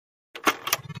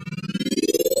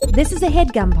This is a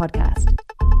HeadGum podcast.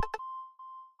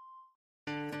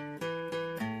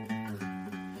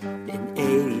 In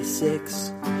 86,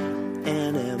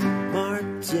 N.M.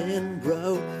 Martin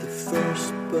wrote the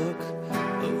first book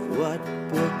of what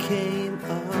became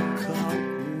a cult.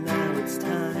 Now it's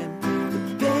time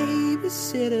for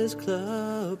Babysitter's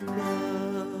Club.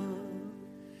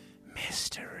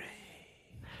 Mystery.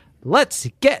 Let's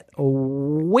get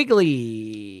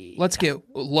wiggly. Let's get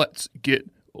wiggly.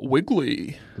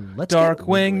 Let's get Darkwing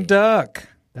wiggly. Duck.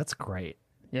 That's great.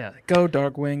 Yeah, go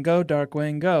Darkwing, go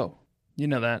Darkwing, go. You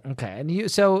know that. Okay, and you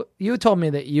told me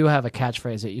that you have a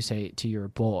catchphrase that you say to your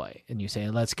boy, and you say,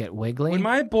 "Let's get wiggly." When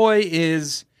my boy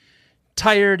is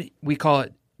tired, we call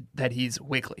it that he's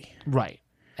wiggly. Right.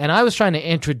 And I was trying to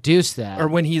introduce that. Or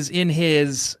when he's in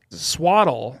his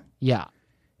swaddle Yeah.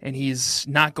 and he's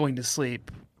not going to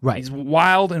sleep. Right. He's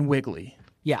wild and wiggly.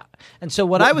 Yeah. And so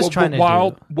what I was trying to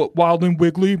wild, do, wild and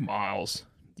wiggly, Miles.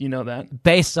 You know that?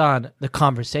 based on the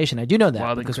conversation, I do know that.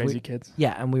 Wild and because crazy kids.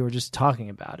 Yeah, and we were just talking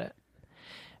about it.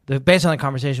 Based on the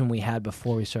conversation we had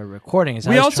before we started recording.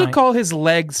 We also call his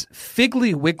legs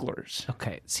figgly wigglers.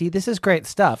 Okay, see, this is great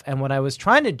stuff. And what I was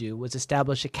trying to do was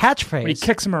establish a catchphrase He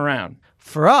kicks him around.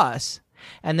 for us.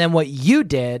 And then what you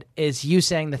did is you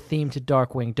sang the theme to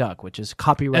Darkwing Duck, which is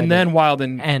copyrighted. And then wild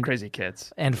and And- crazy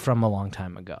kids. and from a long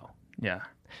time ago. Yeah.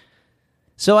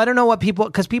 So I don't know what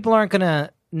because people aren't going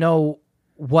to know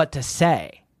what to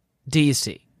say. Do you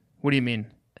see? What do you mean?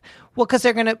 Well, because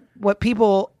what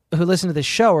people who listen to this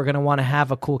show are going to want to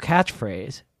have a cool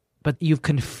catchphrase, but you've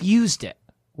confused it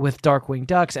with Darkwing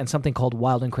Ducks and something called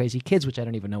Wild and Crazy Kids, which I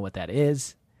don't even know what that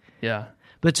is. Yeah.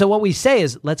 But so what we say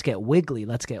is, let's get wiggly,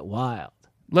 let's get wild.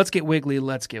 Let's get wiggly,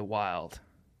 let's get wild.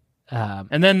 Um,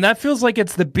 And then that feels like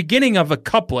it's the beginning of a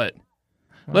couplet.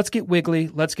 Let's get wiggly,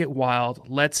 let's get wild,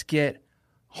 let's get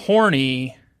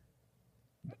horny,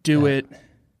 do it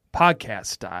podcast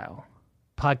style.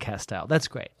 podcast style. That's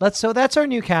great. So that's our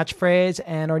new catchphrase,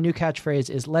 and our new catchphrase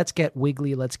is let's get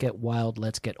wiggly, let's get wild,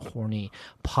 let's get horny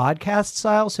podcast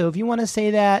style. So if you want to say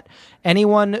that,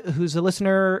 anyone who's a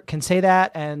listener can say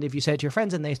that, and if you say it to your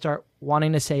friends and they start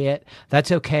wanting to say it,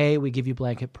 that's okay. We give you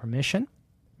blanket permission.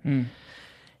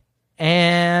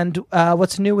 And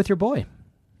what's new with your boy?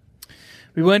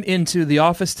 We went into the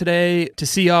office today to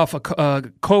see off a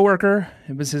coworker.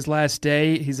 It was his last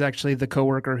day. He's actually the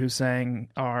coworker who sings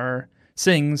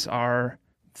our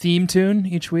theme tune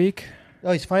each week.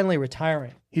 Oh, he's finally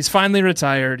retiring. He's finally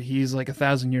retired. He's like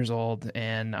 1,000 years old,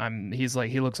 and he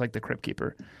looks like the Crypt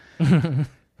Keeper.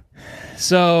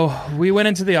 So we went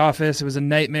into the office. It was a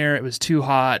nightmare. It was too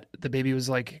hot. The baby was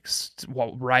like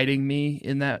riding me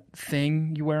in that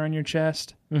thing you wear on your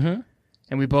chest. Mm-hmm.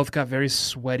 And we both got very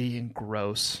sweaty and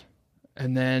gross.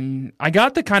 And then I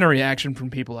got the kind of reaction from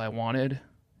people I wanted.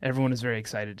 Everyone was very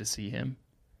excited to see him.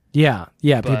 Yeah.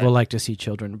 But- People like to see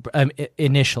children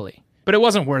initially. But it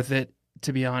wasn't worth it,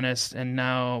 to be honest. And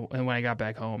when I got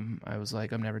back home, I was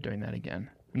like, I'm never doing that again.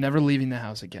 I'm never leaving the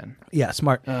house again. Yeah,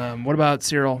 smart. What about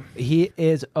Cyril? He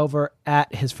is over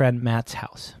at his friend Matt's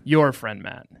house. Your friend,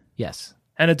 Matt. Yes.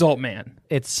 An adult man.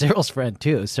 It's Cyril's friend,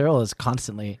 too. Cyril is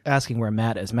constantly asking where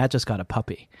Matt is. Matt just got a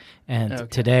puppy. And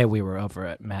today we were over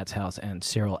at Matt's house, and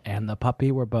Cyril and the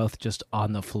puppy were both just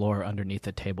on the floor underneath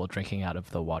the table drinking out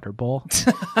of the water bowl.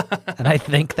 And I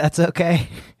think that's okay.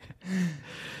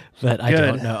 But I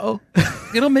don't know.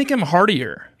 It'll make him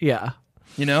hardier, Yeah.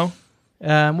 you know?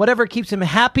 Whatever keeps him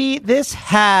happy, this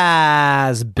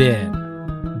has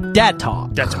been Dad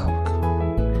Talk. Dad Talk.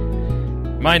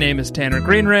 My name is Tanner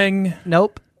Greenring.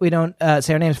 Nope. We don't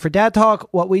say our names for Dad Talk.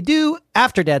 What we do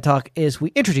after Dad Talk is we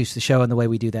introduce the show, and the way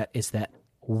we do that is that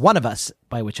one of us,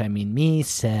 by which I mean me,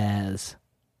 says,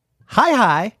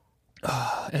 hi.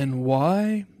 And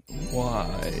why?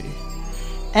 Why?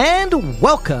 And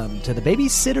welcome to the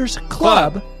Babysitter's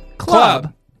Club.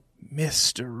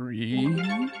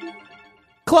 Mystery.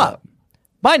 Club.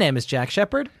 My name is Jack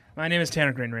Shepard. My name is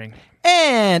Tanner Greenring.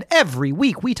 And every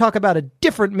week we talk about a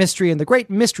different mystery in the Great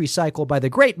Mystery Cycle by the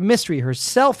Great Mystery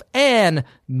herself, Anne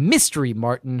Mystery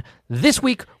Martin. This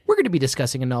week we're going to be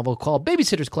discussing a novel called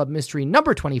Babysitter's Club Mystery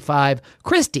number 25,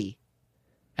 Christy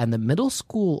and the Middle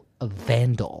School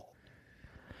Vandal.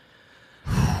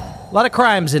 A lot of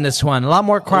crimes in this one. A lot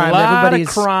more crime.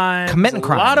 Everybody's committing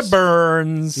crimes. A lot of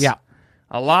burns. Yeah.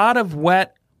 A lot of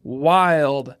wet,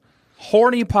 wild,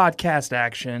 horny podcast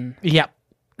action. Yep.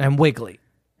 And wiggly.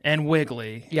 And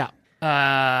wiggly. Yeah.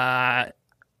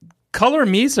 Color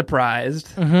me surprised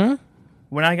when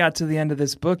I got to the end of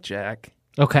this book, Jack.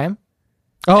 Okay. And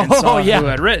Oh, saw yeah. who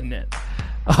had written it.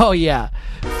 Oh, yeah.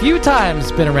 Few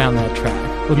times been around that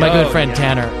track with my good friend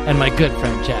Tanner and my good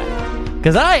friend Jack.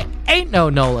 Because I ain't no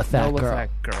Nola Thack Nola girl. Thack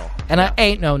girl. And I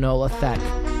ain't no Nola Thack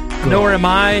girl. Nor am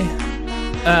I.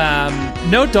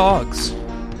 No dogs.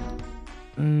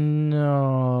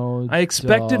 No. I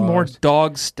expected more dogs.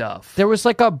 dog stuff. There was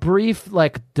like a brief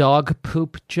dog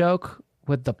poop joke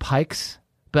with the Pikes,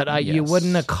 but you Yes.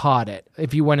 wouldn't have caught it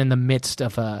if you weren't in the midst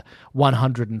of a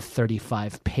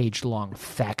 135-page long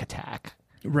Thack attack.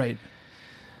 Right.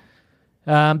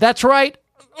 That's right.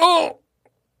 Oh,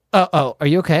 Oh, are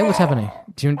you okay? What's happening?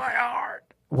 my heart.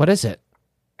 What is it?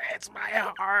 It's my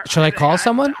heart. Shall I call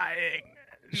someone? Dying.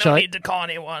 No Shall I- need to call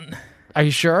anyone. Are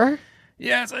you sure?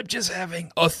 Yes, I'm just having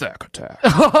a Thack attack.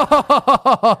 And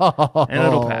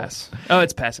it'll pass. Oh,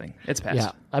 it's passing. It's passed.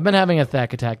 Yeah, I've been having a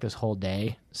Thack attack this whole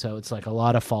day, so it's like a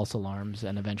lot of false alarms,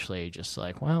 and eventually just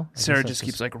like, well, I Sarah guess just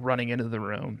that's keeps like running into the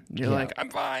room. You're Yeah. like, I'm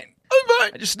fine. I'm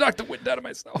fine. I just knocked the wind out of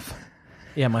myself.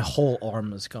 Yeah, my whole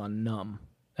arm has gone numb.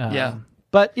 Yeah.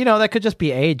 But, that could just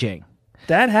be aging.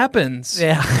 That happens.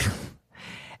 Yeah.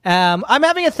 I'm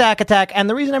having a Thack attack, and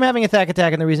the reason I'm having a Thack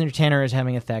attack and the reason Tanner is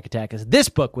having a Thack attack is this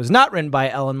book was not written by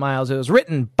Ellen Miles. It was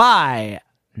written by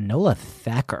Nola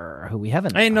Thacker, who we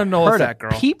haven't I ain't no Nola heard Thack a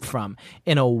girl. peep from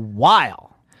in a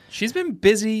while. She's been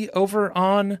busy over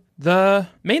on the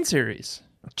main series.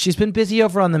 She's been busy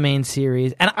over on the main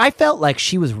series, and I felt like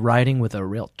she was riding with a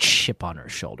real chip on her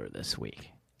shoulder this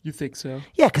week. You think so?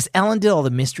 Yeah, because Ellen did all the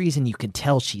mysteries, and you can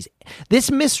tell she's... This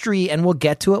mystery, and we'll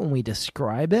get to it when we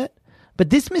describe it,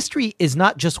 but this mystery is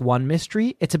not just one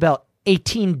mystery. It's about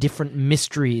 18 different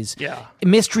mysteries. Yeah.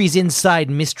 Mysteries inside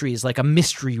mysteries, like a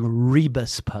mystery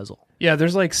rebus puzzle. Yeah,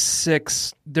 there's like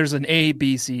 6. There's an A,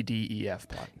 B, C, D, E, F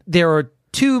plot. There are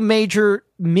 2 major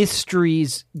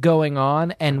mysteries going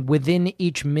on, and within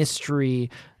each mystery,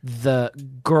 the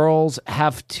girls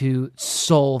have to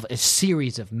solve a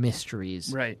series of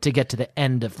mysteries Right. to get to the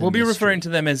end of the We'll be mystery. referring to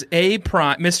them as A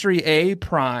prime, Mystery A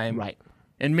prime, Right.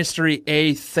 and Mystery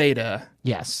A theta.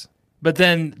 Yes. But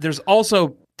then there's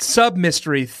also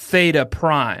sub-mystery theta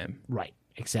prime, Right.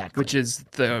 Exactly. which is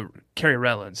the Carrie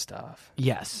Relland stuff.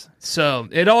 Yes. So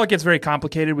it all gets very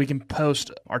complicated. We can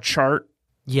post our chart.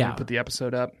 Yeah. Put the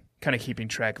episode up, kind of keeping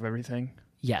track of everything.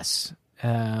 Yes.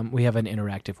 We have an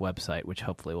interactive website, which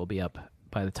hopefully will be up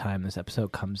by the time this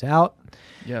episode comes out.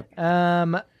 Yep.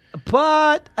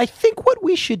 But I think what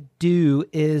we should do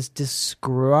is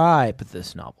describe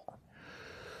this novel.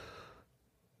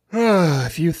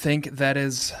 If you think that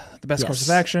is the best course Yes.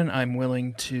 of action, I'm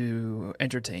willing to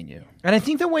entertain you. And I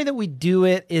think the way that we do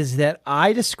it is that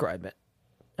I describe it.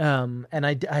 And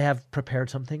I have prepared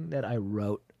something that I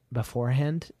wrote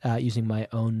beforehand using my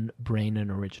own brain and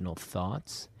original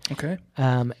thoughts. Okay.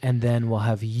 And then we'll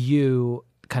have you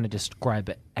kind of describe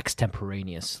it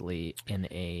extemporaneously in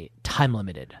a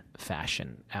time-limited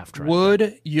fashion after.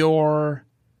 Would your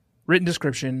written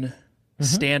description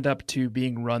stand up to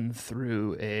being run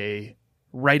through a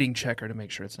writing checker to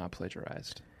make sure it's not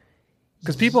plagiarized?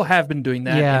 Because people have been doing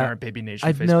that in our Baby Nation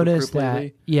I've Facebook noticed group that.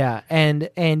 lately. Yeah, and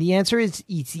the answer is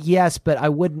it's yes, but I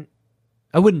wouldn't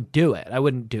do it. I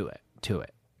wouldn't do it to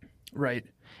it Right.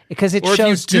 because it Or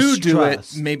shows if you do it,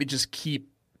 distrust. maybe just keep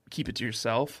it to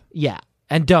yourself. Yeah,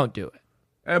 and don't do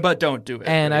it. But don't do it.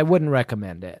 And right? I wouldn't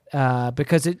recommend it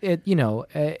because it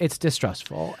it's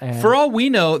distrustful. And, For all we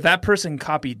know, that person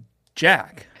copied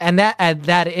Jack. and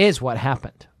that is what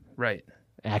happened Right.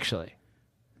 actually.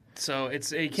 So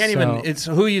you can't even. So- It's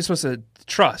who are you supposed to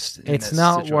trust? In It's this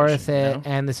not situation, worth you it, know?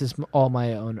 and this is all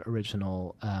my own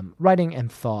original writing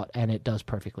and thought, and it does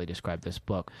perfectly describe this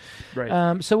book.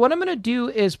 Right. So what I'm going to do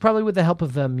is probably with the help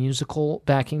of a musical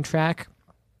backing track,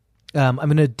 I'm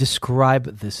going to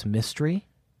describe this mystery,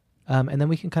 and then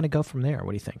we can kind of go from there.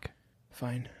 What do you think?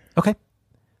 Fine. Okay.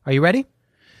 Are you ready?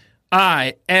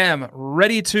 I am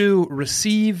ready to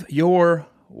receive your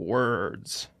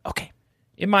words Okay.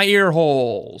 in my ear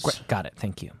holes. Great. Got it.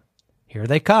 Thank you. Here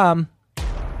they come.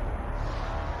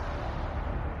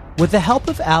 With the help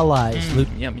of allies,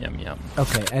 Yum yum yum.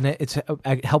 okay, and it's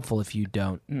helpful if you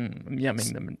don't. I'm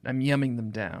yumming them. I'm yumming them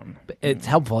down. It's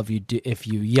helpful if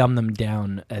you yum them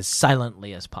down as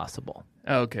silently as possible.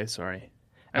 Oh, okay, sorry.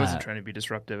 I wasn't trying to be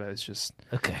disruptive. I was just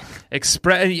Okay.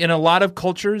 in a lot of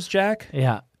cultures, Jack.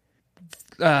 Yeah.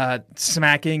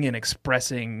 Smacking and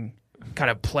expressing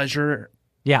kind of pleasure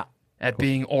Yeah. at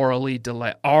being orally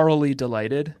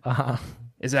delighted Uh-huh.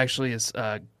 is actually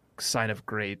a sign of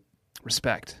great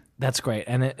respect. That's great,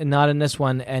 and not in this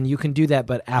one. And you can do that,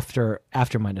 but after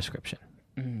my description.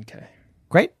 Okay.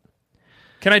 Great.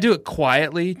 Can I do it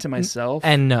quietly to myself?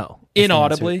 And no, is the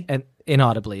Inaudibly? answer. And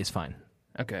inaudibly is fine.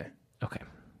 Okay. Okay.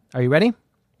 Are you ready?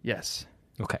 Yes.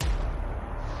 Okay.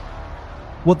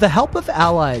 With the help of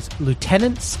allies,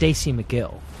 Lieutenant Stacy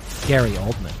McGill, Gary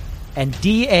Oldman, and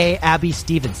D.A. Abby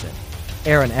Stevenson,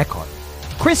 Aaron Eckhart.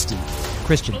 Christy,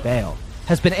 Christian Bale,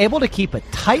 has been able to keep a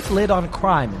tight lid on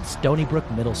crime in Stony Brook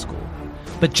Middle School.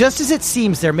 But just as it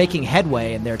seems they're making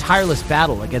headway in their tireless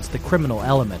battle against the criminal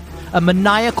element, a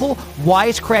maniacal,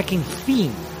 wisecracking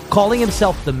fiend calling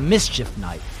himself the Mischief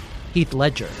Knight, Heath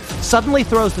Ledger, suddenly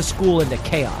throws the school into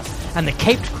chaos, and the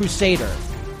Caped Crusader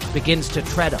begins to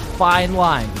tread a fine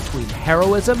line between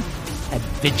heroism and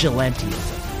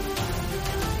vigilantism.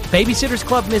 Babysitter's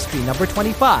Club Mystery number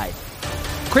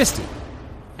 25, Christy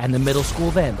and the Middle School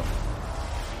Vandal.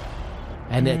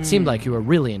 And it seemed like you were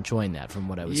really enjoying that from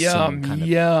what I was seeing.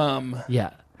 Yum.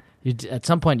 Yeah. At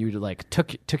some point, you like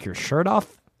took your shirt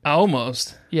off.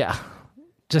 Almost. Yeah.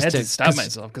 I had to stop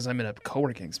myself because I'm in a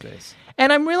co-working space.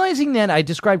 And I'm realizing that I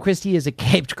described Christy as a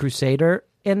caped crusader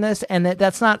in this, and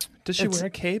that's not... Does she wear a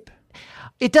cape?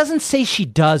 It doesn't say she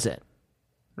doesn't.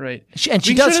 Right. She we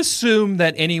does... should assume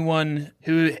that anyone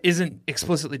who isn't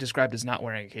explicitly described as not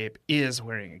wearing a cape is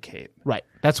wearing a cape. Right.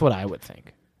 That's what I would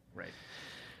think.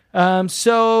 Right.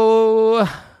 So...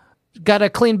 Got a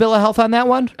clean bill of health on that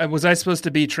one? Was I supposed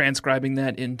to be transcribing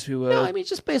that into a... No, I mean,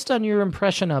 just based on your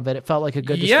impression of it, it felt like a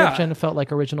good description. It felt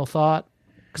like original thought.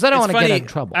 Because I don't want to get in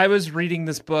trouble. I was reading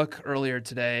this book earlier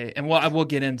today, and I will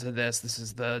get into this. This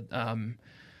is the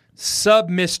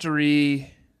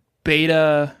sub-mystery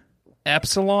Beta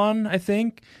Epsilon, I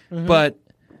think. Mm-hmm. But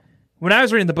when I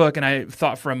was reading the book, and I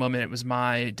thought for a moment it was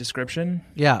my description,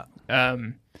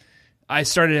 I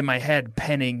started in my head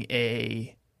penning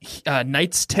a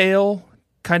Knight's Tale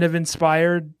kind of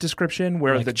inspired description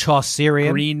where like the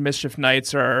Chaucerian green Mischief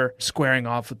Knights are squaring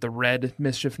off with the red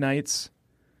Mischief Knights.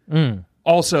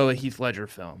 Also a Heath Ledger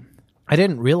film. I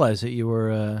didn't realize that you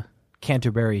were a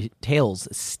Canterbury Tales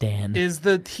stan. Is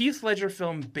the Heath Ledger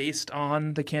film based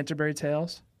on the Canterbury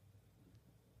Tales?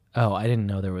 Oh, I didn't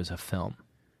know there was a film.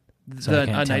 So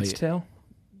A Knight's Tale?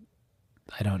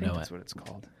 I don't know that's it. what it's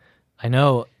called. I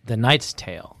know The Knight's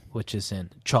Tale, which is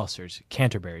in Chaucer's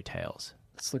Canterbury Tales.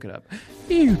 Let's look it up.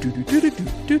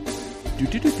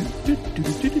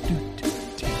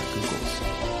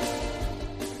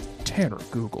 Tanner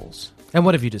Googles. And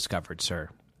what have you discovered, sir?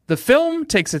 The film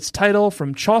takes its title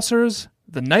from Chaucer's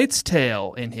The Knight's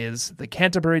Tale in his The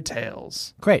Canterbury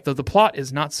Tales. Great. Though the plot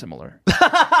is not similar.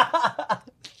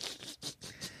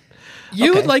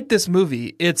 You would like this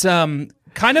movie. It's kind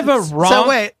of a wrong... So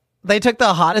wait, they took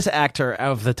the hottest actor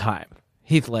of the time,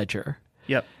 Heath Ledger.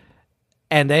 Yep.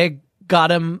 And they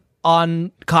got him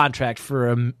on contract for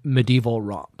a medieval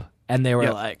romp. And they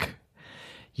were like,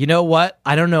 you know what?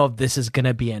 I don't know if this is going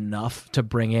to be enough to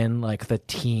bring in like the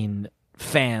teen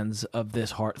fans of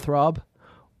this heartthrob.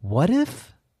 What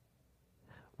if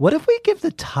we give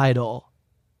the title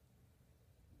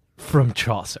from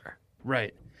Chaucer?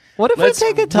 Right. What if we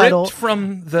take a title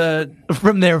from their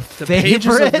the pages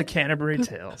of the favorite Canterbury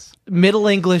Tales? Middle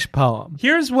English poem?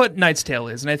 Here's what Knight's Tale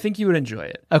is, and I think you would enjoy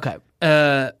it. Okay.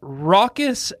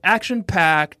 Raucous,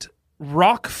 action-packed,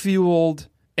 rock-fueled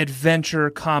adventure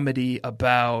comedy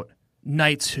about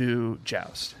knights who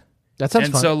joust. That sounds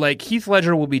fun. So, like, Heath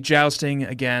Ledger will be jousting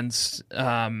against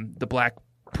the Black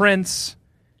Prince,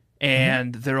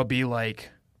 and there'll be,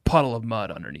 like, puddle of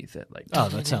mud underneath it. Like, oh,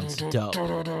 that sounds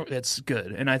dope. It's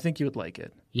good, and I think you would like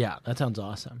it. Yeah, that sounds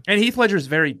awesome. And Heath Ledger is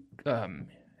very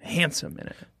handsome in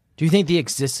it. Do you think the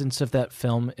existence of that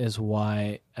film is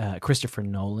why Christopher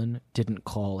Nolan didn't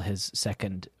call his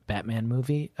second Batman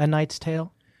movie A Knight's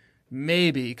Tale?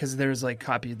 Maybe, because there's like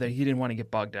he didn't want to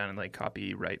get bogged down in like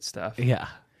copyright stuff. Yeah.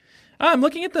 I'm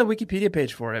looking at the Wikipedia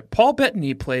page for it. Paul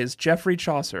Bettany plays Geoffrey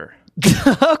Chaucer.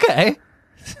 Okay.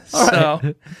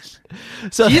 So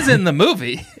he's in the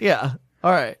movie. Yeah.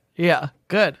 All right. Yeah.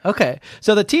 Good. Okay.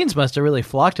 So the teens must have really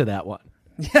flocked to that one.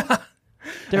 Yeah.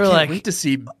 They were like, wait to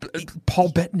see Paul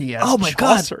Bettany as oh my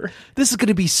Chaucer. God, this is going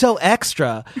to be so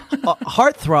extra.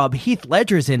 Heartthrob Heath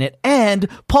Ledger's in it, and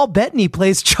Paul Bettany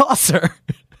plays Chaucer.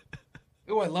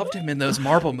 Oh, I loved him in those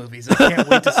Marvel movies. I can't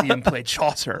wait to see him play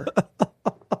Chaucer.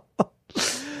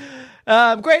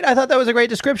 Great. I thought that was a great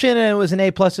description, and it was an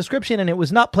A+ description, and it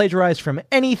was not plagiarized from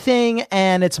anything,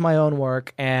 and it's my own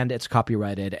work, and it's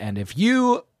copyrighted. And if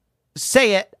you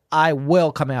say it, I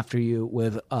will come after you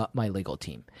with my legal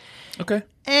team. Okay.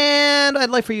 And I'd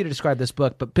like for you to describe this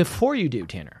book, but before you do,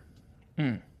 Tanner,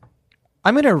 I'm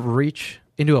going to reach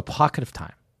into a pocket of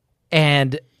time.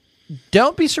 And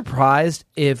don't be surprised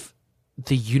if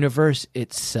the universe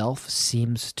itself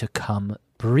seems to come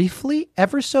briefly,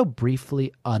 ever so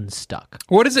briefly, unstuck.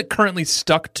 What is it currently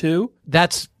stuck to?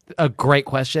 That's a great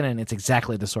question, and it's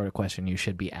exactly the sort of question you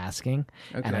should be asking.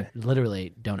 And Okay. I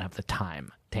literally don't have the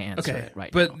time to answer it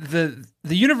right but now.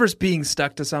 the universe being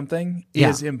stuck to something Yeah.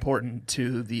 is important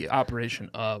to the operation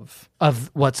of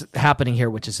Of what's happening here,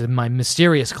 which is in my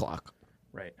mysterious clock.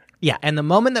 right. Yeah, and the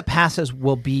moment that passes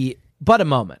will be but a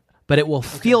moment, but it will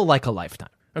feel like a lifetime.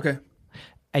 Okay.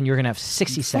 And you're going to have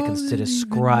 60 seconds to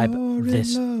describe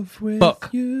this book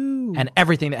and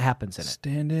everything that happens in it.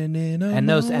 Standing in a And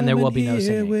there will be no moment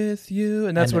here singing. with you,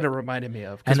 and that's And what it- it reminded me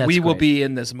of. and Because that's we will great. be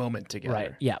in this moment together.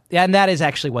 Right. Yeah. Yeah, and that is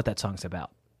actually what that song's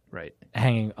about. Right.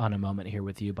 Hanging on a Moment Here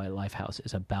with You by Lifehouse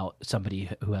is about somebody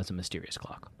who has a mysterious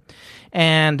clock.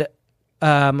 And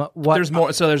what There's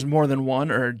more. So there's more than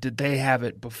one, or did they have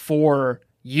it before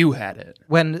you had it?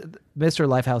 when Mr.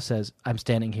 Lifehouse says, "I'm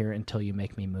standing here until you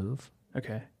make me move,"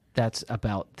 Okay. that's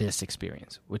about this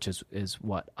experience, which is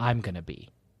what I'm going to be.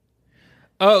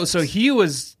 Oh, so he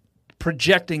was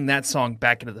projecting that song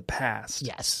back into the past.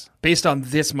 Yes. Based on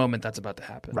this moment that's about to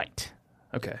happen. Right.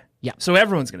 Okay. Yeah. So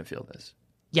everyone's going to feel this.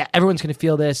 Yeah, everyone's going to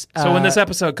feel this. So when this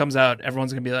episode comes out,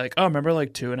 everyone's going to be like, oh, remember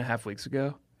like 2.5 weeks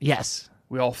ago? Yes,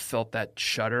 We all felt that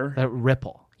shudder. a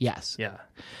ripple. Yes. Yeah.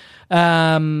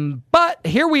 But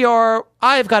here we are.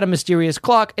 I've got a mysterious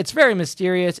clock. It's very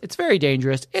mysterious. It's very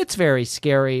dangerous. It's very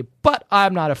scary, but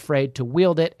I'm not afraid to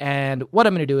wield it. And what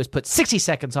I'm going to do is put 60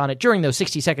 seconds on it. During those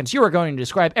 60 seconds, you are going to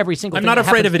describe every single I'm thing not that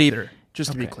afraid happens. of it either,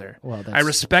 just to be clear. Well, I that's-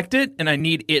 respect it, and I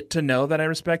need it to know that I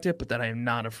respect it, but that I am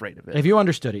not afraid of it. If you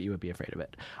understood it, you would be afraid of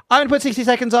it. I'm going to put 60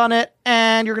 seconds on it,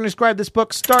 and you're going to describe this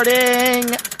book starting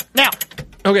now.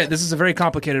 Okay, this is a very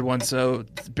complicated one, so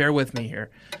bear with me here.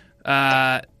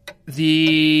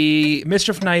 The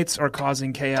Mischief Knights are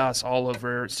causing chaos all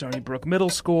over Stony Brook Middle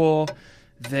School.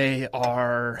 They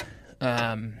are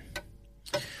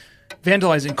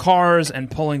vandalizing cars and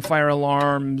pulling fire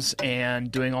alarms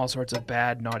and doing all sorts of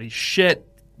bad, naughty shit.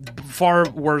 Far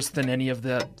worse than any of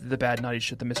the bad, naughty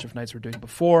shit the Mischief Knights were doing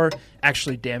before.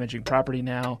 Actually damaging property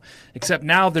now. Except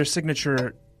now their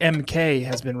signature MK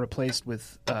has been replaced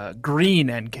with green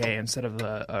MK instead of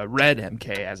the red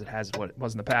MK as it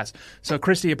was in the past. So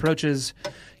Christy approaches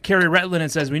Carrie Retlin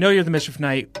and says, "We know you're the Mischief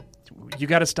Knight. You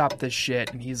got to stop this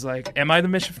shit." And he's like, "Am I the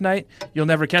Mischief Knight? You'll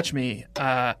never catch me."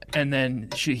 And then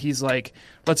he's like,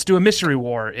 "Let's do a mystery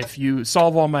war. If you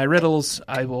solve all my riddles,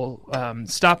 I will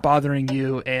stop bothering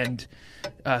you and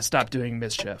stop doing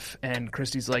mischief." And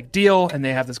Christy's like, "Deal." And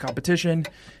they have this competition,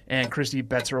 and Christy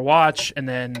bets her watch, and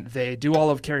then they do all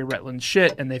of Carrie Retlin's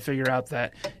shit, and they figure out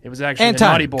that it was actually And a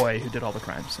time. naughty boy who did all the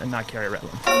crimes, and not Carrie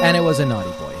Retlin. And it was a naughty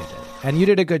boy who did it. And you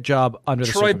did a good job under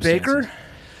the Troy circumstances. Baker?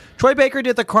 Troy Baker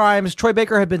did the crimes. Troy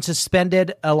Baker had been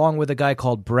suspended along with a guy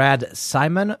called Brad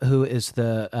Simon, who is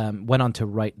went on to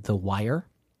write The Wire.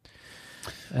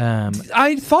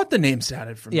 I thought the name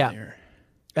sounded familiar.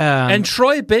 And And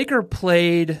Troy Baker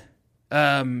played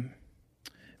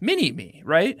Mini-Me,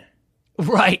 right?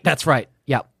 right, that's right.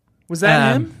 Yeah. Was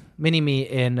that him? Mini-Me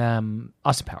in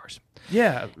Austin Powers.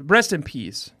 Yeah. Rest in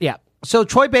peace. Yeah. So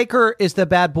Troy Baker is the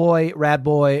bad boy, rad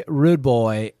boy, rude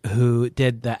boy who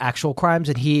did the actual crimes,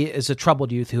 and he is a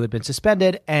troubled youth who had been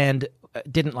suspended and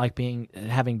didn't like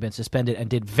having been suspended and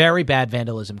did very bad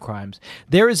vandalism crimes.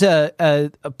 There is a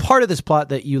part of this plot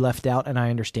that you left out, and I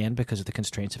understand because of the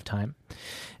constraints of time.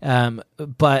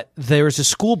 But there is a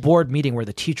school board meeting where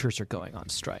the teachers are going on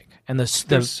strike, and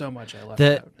There's so much I left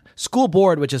the out. school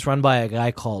board, which is run by a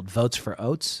guy called Votes for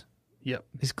Oates. Yep.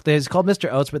 He's called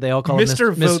Mr. Oates, but they all call him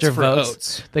Mr. Votes Mr. for Votes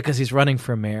Oates. because he's running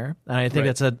for mayor. And I think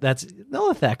Right. that's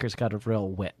Nola Thacker's got a real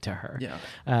wit to her.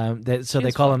 Yeah.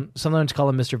 They call him, sometimes call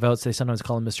him Mr. Votes. They sometimes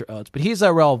call him Mr. Oates, but he's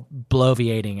a real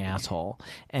bloviating asshole.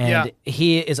 And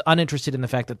he is uninterested in the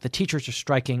fact that the teachers are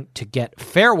striking to get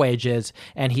fair wages.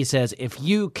 And he says, if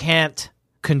you can't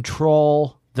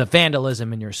control the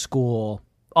vandalism in your school,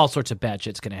 all sorts of bad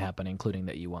shit's going to happen, including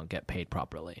that you won't get paid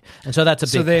properly. And so that's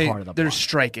a big part of the they're plot.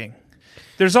 striking.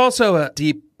 There's also a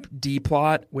deep D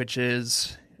plot, which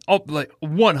is like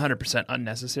 100%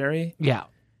 unnecessary. Yeah.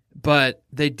 But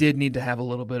they did need to have a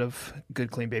little bit of good,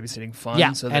 clean babysitting fun.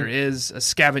 Yeah, So and- there is a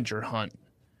scavenger hunt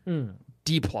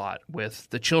D plot with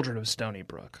the children of Stony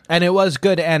Brook. And it was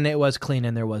good, and it was clean,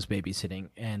 and there was babysitting,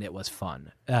 and it was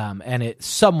fun. And it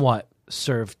somewhat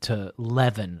served to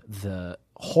leaven the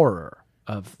horror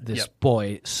of this Yep.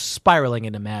 boy spiraling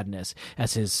into madness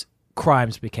as his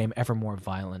crimes became ever more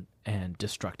violent and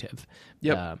destructive.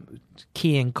 Yep.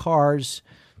 Keying cars,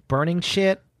 burning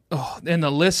shit. Oh, and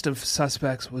the list of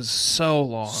suspects was so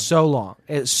long. So long.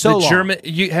 It's so the long.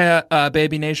 German,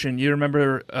 Baby Nation. You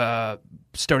remember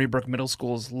Stony Brook Middle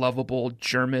School's lovable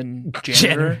German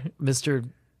janitor? Mr.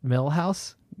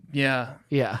 Millhouse? Yeah.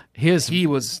 Yeah, He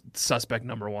was suspect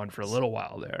number one for a little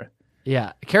while there.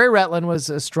 Yeah, Carrie Retland was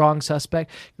a strong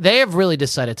suspect. They have really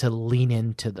decided to lean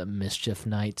into the Mischief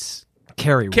Knights.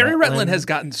 Carrie Retland has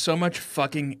gotten so much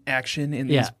fucking action in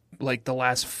these, like the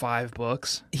last 5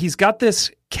 books. He's got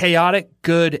this chaotic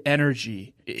good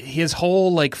energy. His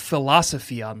whole like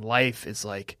philosophy on life is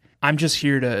like, I'm just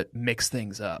here to mix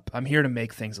things up. I'm here to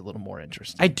make things a little more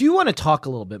interesting. I do want to talk a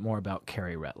little bit more about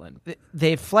Carrie Retland.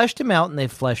 They've fleshed him out and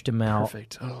they've fleshed him out.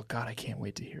 Perfect. Oh God, I can't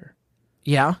wait to hear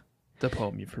Yeah. the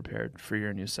poem you've prepared for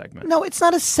your new segment. No, it's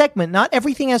not a segment. Not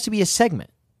everything has to be a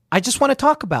segment. I just want to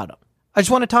talk about him. I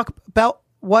just want to talk about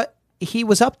what he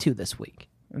was up to this week.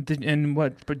 But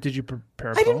did you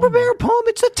prepare a poem? I didn't prepare a poem.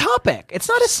 It's a topic. It's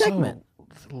not a segment.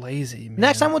 So lazy, man.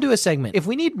 Next time we'll do a segment. If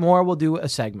we need more, we'll do a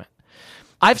segment.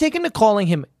 I've taken to calling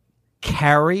him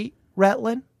Carrie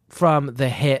Retland from the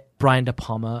hit Brian De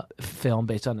Palma film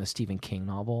based on a Stephen King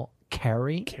novel,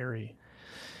 Carrie.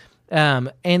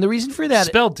 And the reason for that,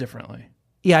 spelled differently.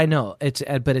 yeah, I know it's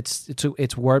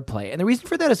wordplay, and the reason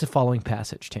for that is the following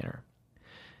passage, Tanner.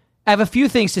 I have a few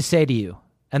things to say to you,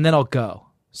 and then I'll go,"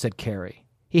 said Carrie.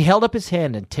 He held up his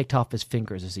hand and ticked off his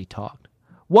fingers as he talked.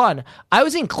 1, I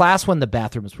was in class when the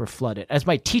bathrooms were flooded, as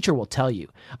my teacher will tell you.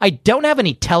 I don't have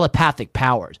any telepathic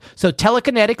powers, so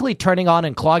telekinetically turning on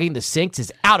and clogging the sinks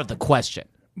is out of the question.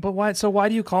 But why? So why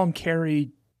do you call him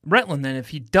Carrie Retland then if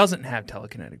he doesn't have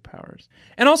telekinetic powers?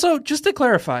 And also, just to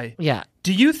clarify, Yeah.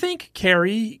 do you think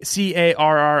Carrie, Carrie,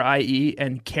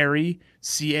 and Carrie,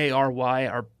 Cary,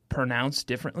 are pronounced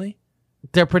differently?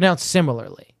 They're pronounced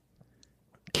similarly.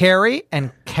 Carrie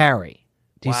and Carrie.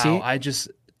 Do you see? I just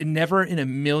never in a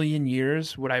million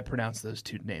years would I pronounce those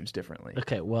two names differently.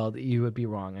 Okay, well, you would be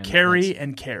wrong. And Carrie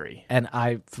and Carrie. And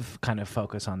I kind of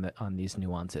focus on these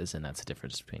nuances, and that's the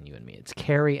difference between you and me. It's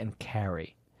Carrie and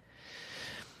Carrie.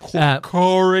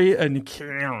 Corey and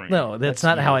Carrie. No, that's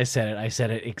not how I said it. I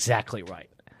said it exactly right.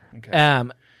 Okay.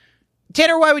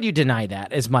 Tanner, why would you deny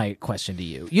that? Is my question to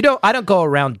you. I don't go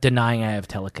around denying I have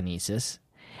telekinesis.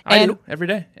 I do every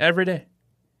day. Every day.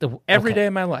 Every day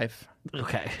of my life.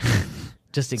 Okay.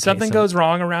 Just in case something goes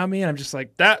wrong around me, and I'm just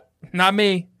like, that, not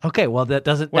me. Okay, well, that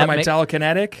doesn't. What am I,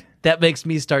 telekinetic? That makes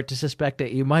me start to suspect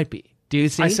that you might be. Do you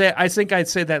see? I think I'd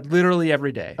say that literally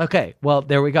every day. Okay, well,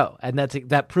 there we go, and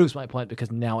that proves my point because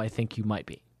now I think you might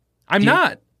be. I'm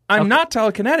not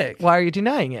telekinetic. Why are you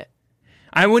denying it?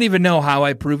 I wouldn't even know how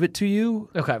I prove it to you.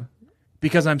 Okay.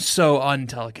 Because I'm so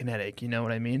untelekinetic, you know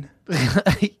what I mean?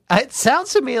 It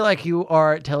sounds to me like you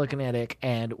are telekinetic,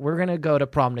 and we're going to go to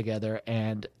prom together,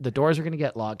 and the doors are going to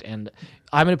get locked, and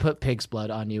I'm going to put pig's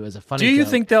blood on you as a funny joke. Do you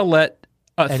joke, think they'll let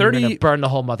a and you're gonna burn the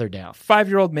whole mother down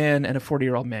 5-year-old man and a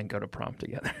 40-year-old man go to prom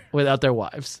together? Without their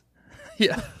wives?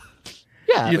 Yeah.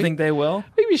 Yeah. You think they will?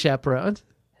 Maybe chaperones.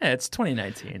 Yeah, it's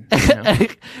 2019. You know?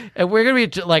 And we're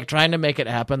going to be like trying to make it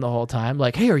happen the whole time.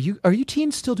 Like, hey, are you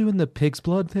teens still doing the pig's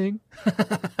blood thing?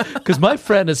 Because my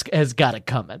friend has got it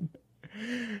coming.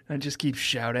 I just keep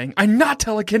shouting, I'm not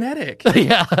telekinetic.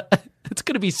 Yeah, it's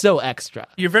going to be so extra.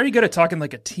 You're very good at talking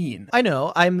like a teen. I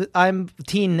know. I'm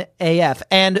teen AF.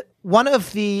 And one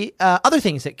of the other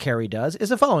things that Carrie does is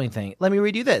the following thing. Let me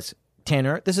read you this,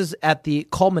 Tanner. This is at the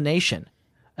culmination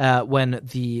when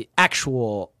the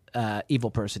actual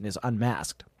evil person is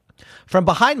unmasked. From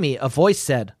behind me, a voice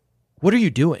said, "What are you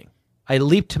doing?" I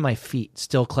leaped to my feet,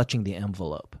 still clutching the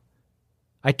envelope.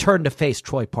 I turned to face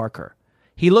Troy Parker.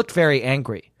 He looked very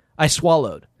angry. I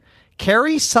swallowed.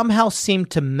 Carrie somehow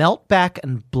seemed to melt back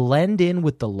and blend in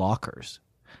with the lockers.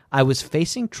 I was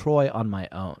facing Troy on my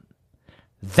own.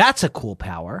 That's a cool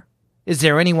power. Is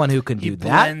there anyone who can do that? He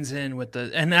blends in with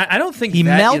the, and I don't think he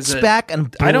that melts is back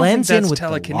and I don't think blends in that's with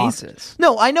telekinesis. The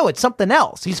lockers. No, I know it's something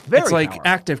else. He's very. It's like powerful.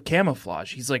 active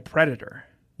camouflage. He's like Predator.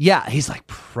 Yeah, he's like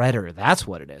Predator. That's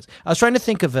what it is. I was trying to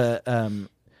think of a.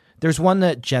 There's one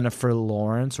that Jennifer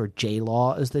Lawrence or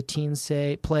J-Law, as the teens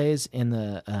say, plays in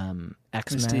the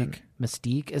X-Men.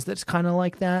 Mystique is that's kind of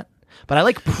like that. But I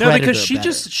like Predator. No, because she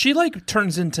better. she like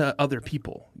turns into other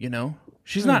people. You know,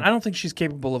 she's not. I don't think she's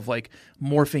capable of like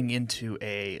morphing into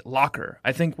a locker.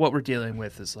 I think what we're dealing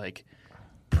with is like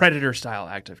Predator style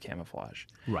active camouflage.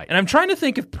 Right. And I'm trying to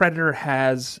think if Predator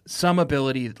has some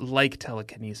ability like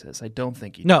telekinesis. I don't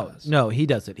think he does. No, he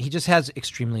doesn't. He just has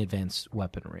extremely advanced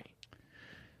weaponry.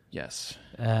 Yes.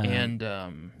 And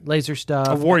Laser stuff.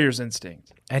 a warrior's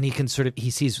instinct. And he can he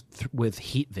sees with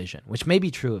heat vision, which may be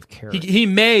true of Carrie. He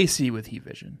may see with heat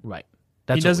vision. Right.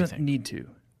 He doesn't need to.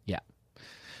 Yeah.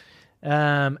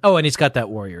 And he's got that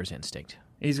warrior's instinct.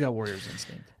 He's got warrior's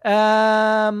instinct.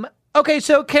 Okay,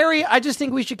 so Carrie, I just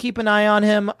think we should keep an eye on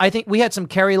him. I think we had some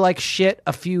Carrie-like shit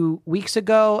a few weeks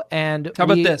ago, and How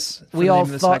about this? For We the all name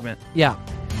of the thought, segment. yeah.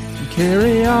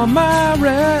 Carry on my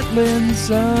rattling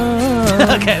son.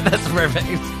 Okay, that's perfect.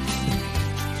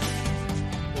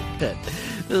 Good.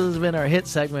 This has been our hit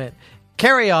segment,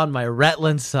 Carry On My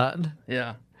Rattling Son.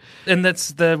 Yeah. And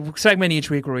that's the segment each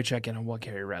week where we check in on what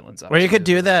Carrie Redland's up Where you to. could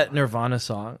do that Nirvana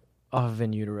song off of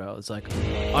In Utero. It's like,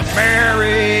 I'm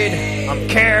married, I'm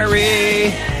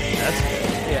Carrie. That's good.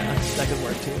 Yeah, that could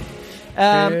work too.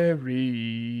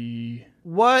 Carrie.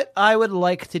 What I would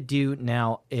like to do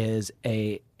now is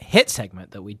a hit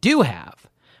segment that we do have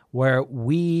where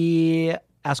we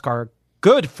ask our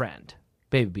good friend,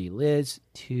 Baby Liz,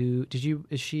 is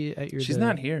she at your... She's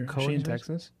not here. Is she in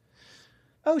Texas?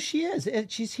 Oh, she is.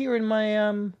 She's here in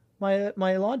my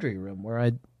my laundry room where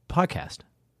I podcast.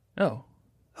 Oh.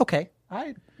 Okay.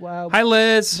 Hi,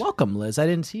 Liz. Welcome, Liz. I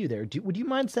didn't see you there. Would you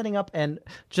mind setting up and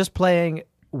just playing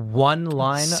one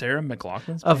line Sarah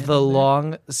McLachlan's of the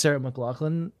long Sarah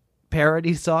McLachlan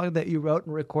parody song that you wrote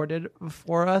and recorded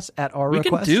for us at our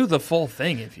request? We can do the full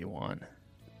thing if you want.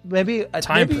 Maybe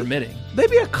Time permitting.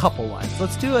 Maybe a couple lines.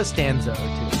 Let's do a stanza or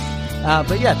two.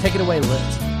 But yeah, take it away,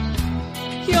 Liz.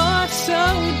 You're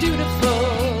so dutiful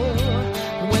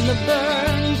when the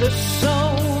burns are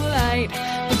so light.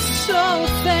 I'm so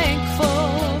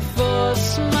thankful for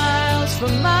smiles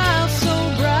from miles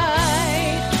so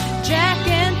bright. Jack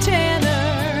and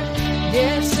Tanner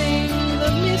guessing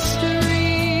the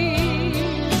mystery.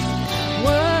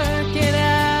 Work it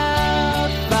out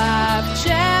 5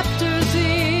 chapters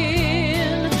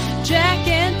in. Jack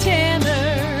and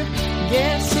Tanner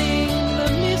guessing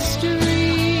the mystery.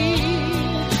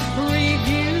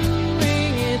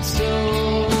 Reviewing it so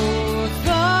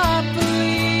thoughtfully.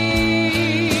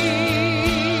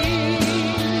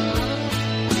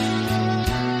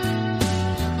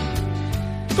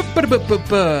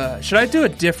 Should I do a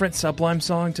different Sublime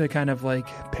song to kind of like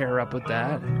pair up with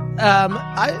that?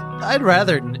 I'd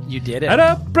rather you did it. At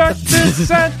a breakfast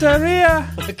Santeria,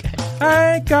 Okay.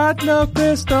 I ain't got no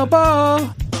crystal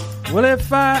ball. Well,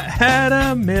 if I had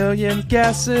a million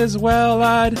guesses, well,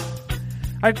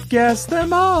 I'd guess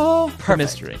them all. Perfect.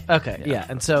 Mystery. Okay, yeah.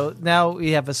 And so now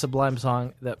we have a Sublime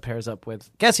song that pairs up with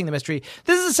Guessing the Mystery.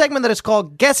 This is a segment that is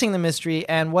called Guessing the Mystery,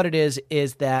 and what it is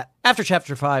that after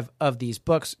Chapter 5 of these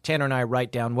books, Tanner and I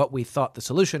write down what we thought the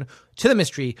solution to the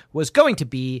mystery was going to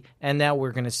be, and now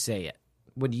we're going to say it.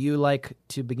 Would you like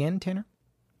to begin, Tanner?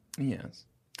 Yes.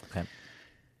 Okay.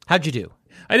 How'd you do?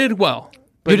 I did well.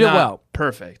 But You did not well.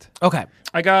 Perfect. Okay.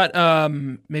 I got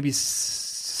maybe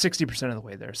 60% of the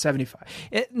way there, 75.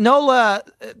 Nola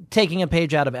taking a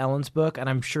page out of Ellen's book, and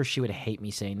I'm sure she would hate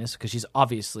me saying this because she's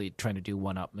obviously trying to do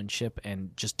one-upmanship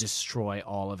and just destroy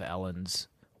all of Ellen's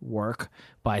work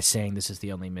by saying this is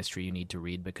the only mystery you need to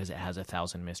read because it has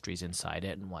 1,000 mysteries inside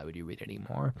it, and why would you read any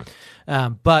more?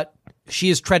 But she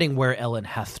is treading where Ellen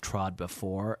hath trod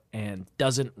before and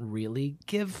doesn't really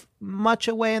give much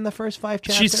away in the first 5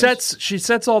 chapters. She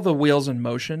sets all the wheels in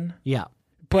motion, Yeah,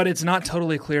 but it's not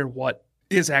totally clear what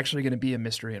is actually going to be a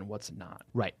mystery and what's not.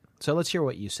 right. So let's hear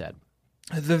what you said.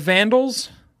 The Vandals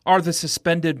are the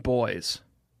suspended boys.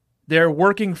 They're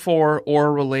working for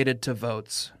or related to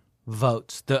votes.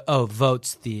 Votes. Okay.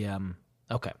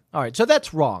 All right. So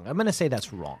that's wrong. I'm going to say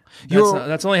that's wrong.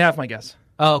 That's only half my guess.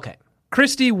 Oh, okay.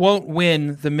 Christy won't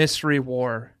win the mystery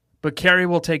war, but Carrie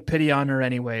will take pity on her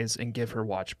anyways and give her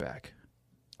watch back.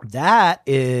 That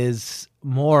is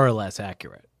more or less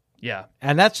accurate. Yeah.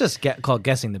 And that's just called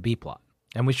guessing the B plot.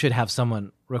 And we should have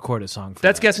someone record a song for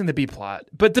That's that. guessing the B plot.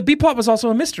 But the B plot was also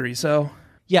a mystery, so...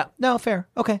 Yeah. No, fair.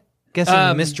 Okay. Guessing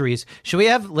the mysteries. Should we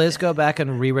have Liz go back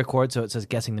and re-record so it says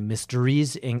guessing the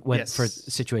mysteries Yes. for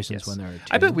situations Yes. when there are two?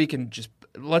 I bet we can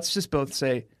let's just both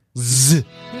say... Z.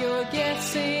 You're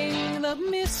guessing the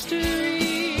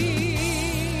mystery.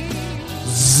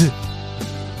 Z.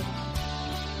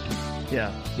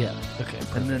 Yeah. Yeah. Okay.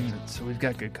 Perfect. And then, so we've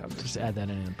got good coverage. Just add that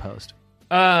in post.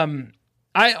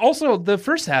 I also, the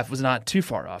first half was not too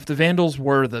far off. The Vandals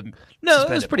were the No, it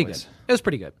was suspended pretty boys. good. It was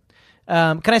pretty good.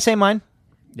 Can I say mine?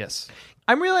 Yes.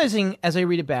 I'm realizing as I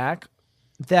read it back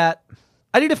that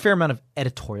I did a fair amount of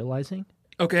editorializing.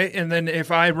 Okay, and then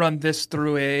if I run this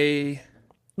through a...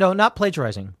 No, not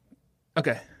plagiarizing.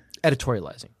 Okay.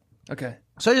 Editorializing. Okay.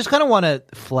 So I just kind of want to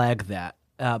flag that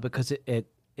because it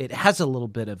has a little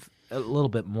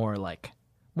bit more like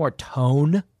more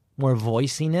tone, more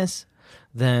voiciness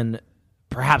than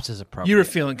perhaps is appropriate. You were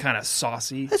feeling kind of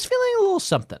saucy I was feeling a little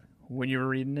something. when you were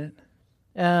reading it.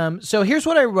 So here's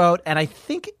what I wrote, and I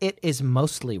think it is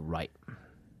mostly right.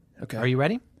 Okay. Are you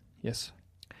ready? Yes.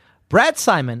 Brad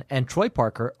Simon and Troy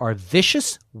Parker are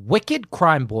vicious, wicked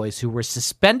crime boys who were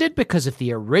suspended because of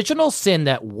the original sin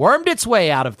that wormed its way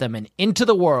out of them and into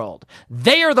the world.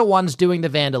 They are the ones doing the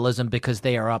vandalism because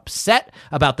they are upset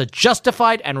about the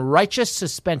justified and righteous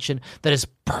suspension that is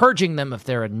purging them of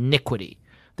their iniquity.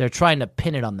 They're trying to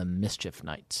pin it on the Mischief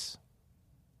Knights.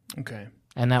 Okay.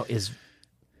 And that is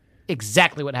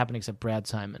exactly what happened, except Brad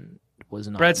Simon was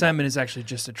not. Brad Simon is actually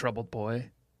just a troubled boy.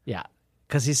 Yeah,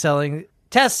 because he's selling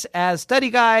tests as study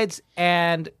guides,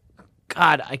 and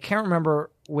God, I can't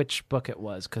remember which book it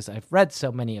was because I've read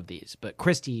so many of these, but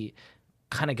Christy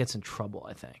kind of gets in trouble,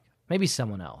 I think. Maybe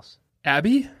someone else.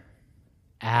 Abby?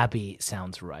 Abby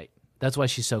sounds right. That's why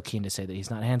she's so keen to say that he's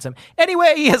not handsome.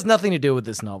 Anyway, he has nothing to do with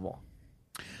this novel.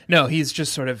 No, he's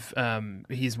just sort of,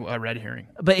 he's a red herring.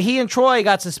 But he and Troy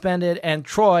got suspended, and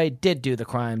Troy did do the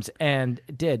crimes and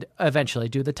did eventually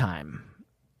do the time.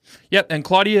 Yep, and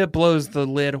Claudia blows the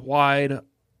lid wide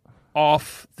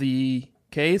off the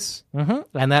case.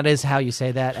 Mm-hmm. And that is how you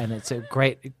say that, and it's a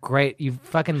great, you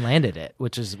fucking landed it,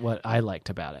 which is what I liked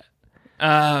about it.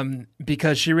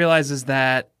 Because she realizes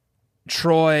that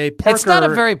Troy Parker... It's not a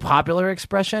very popular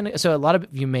expression, so a lot of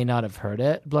you may not have heard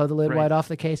it, blow the lid Right. wide off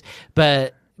the case,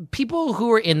 but people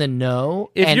who are in the know...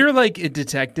 If you're like a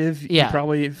detective, Yeah. you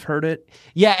probably have heard it.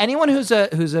 Yeah, anyone who's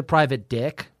a private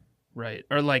dick, Right.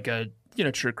 Or like a,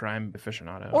 true crime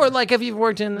aficionado. or like if you've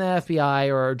worked in the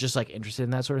FBI or just like interested in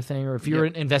that sort of thing, or if you're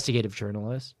an investigative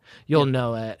journalist, you'll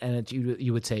know it, and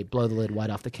you would say blow the lid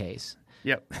wide off the case.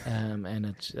 Yep.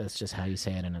 And that's just how you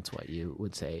say it, and it's what you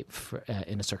would say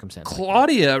in a circumstance. like that.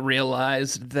 Claudia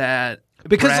realized that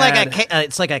Because Brad,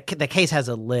 it's like the case has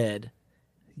a lid,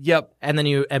 Yep, and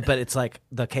then but it's like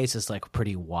the case is like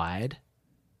pretty wide.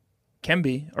 can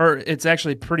be, or it's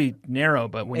actually pretty narrow.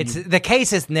 But when The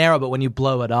case is narrow, but when you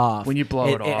blow it off, it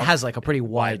off, has like a pretty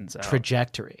wide widens out.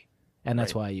 trajectory, and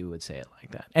that's Right. why you would say it like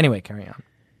that. Anyway, carry on.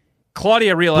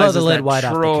 Claudia realizes Blow the lid that wide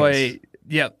off the Troy. case.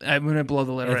 Yep, I'm gonna blow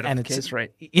the lid right off the it's- case,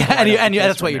 right? Yeah, Right off and the case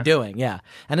that's what right you're now. doing. Yeah,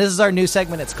 and this is our new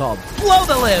segment. It's called "Blow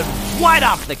the Lid Wide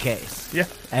Off the Case." Yeah.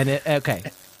 And okay,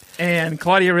 And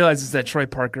Claudia realizes that Troy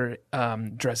Parker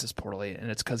dresses poorly,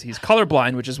 and it's because he's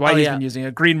colorblind, which is why Oh, he's yeah. been using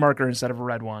a green marker instead of a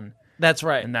red one, that's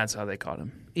right. and that's how they caught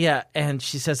him. Yeah, and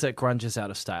she says that grunge is out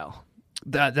of style.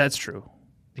 That's true.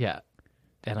 Yeah,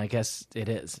 and I guess it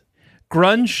is.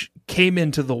 Grunge came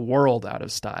into the world out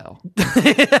of style.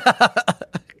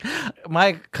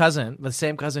 My cousin, the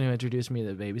same cousin who introduced me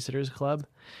to the Babysitters Club,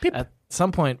 at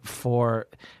some point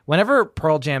whenever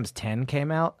Pearl Jam's 10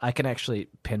 came out, I can actually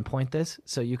pinpoint this.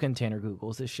 So you can Tanner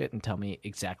Googles this shit and tell me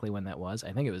exactly when that was.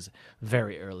 I think it was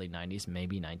very early 90s,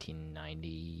 maybe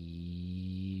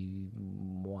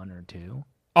 1991 or 2.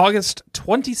 August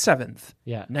 27th,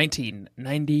 Yeah.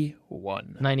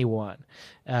 1991. 91.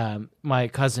 My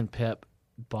cousin Pip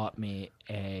bought me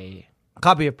a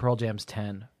copy of Pearl Jam's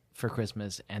 10 for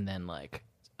Christmas, and then like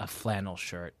a flannel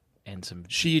shirt and some.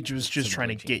 She was just some trying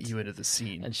to blue get jeans. you into the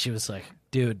scene. And she was like,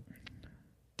 "Dude,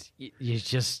 you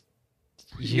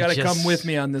You gotta come with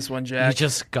me on this one, Jack. You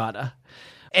just gotta."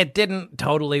 It didn't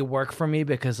totally work for me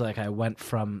because like I went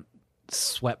from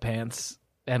sweatpants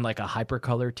and like a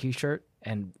hypercolor T-shirt,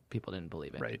 and people didn't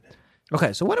believe it. Right.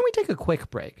 Okay, so why don't we take a quick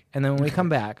break, and then when we come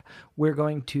back, we're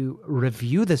going to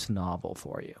review this novel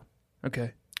for you.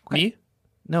 Okay. Me?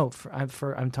 No, I'm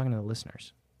talking to the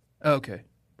listeners. Oh, okay.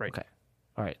 Right. Okay.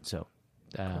 All right. So,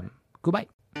 goodbye.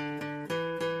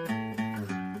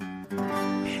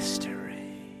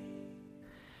 Mystery.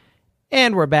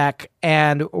 And we're back,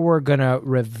 and we're gonna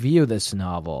review this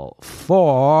novel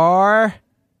for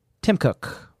Tim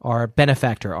Cook, our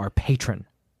benefactor, our patron.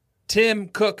 Tim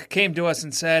Cook came to us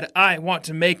and said, I want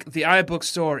to make the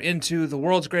iBookstore into the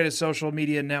world's greatest social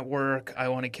media network. I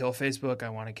want to kill Facebook. I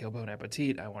want to kill Bon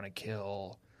Appetit. I want to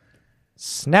kill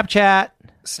Snapchat.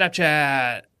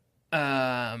 Snapchat.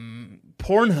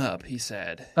 Pornhub, he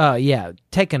said. Yeah,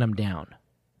 taking them down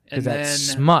because And that's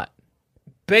then smut.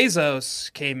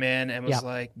 Bezos came in and was Yeah.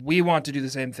 like, we want to do the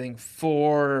same thing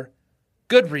for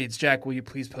Goodreads. Jack, will you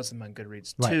please post them on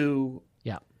Goodreads Right. too?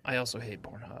 Yeah, I also hate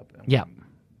Pornhub. yeah.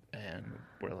 And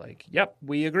we're like, yep,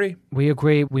 we agree. We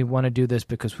agree. We want to do this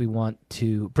because we want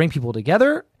to bring people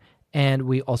together, and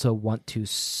we also want to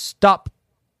stop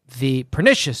the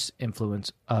pernicious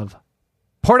influence of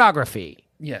pornography.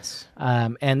 Yes.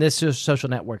 And this social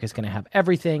network is going to have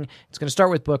everything. It's going to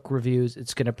start with book reviews.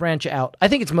 It's going to branch out. I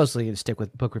think it's mostly going to stick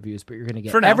with book reviews, but you're going to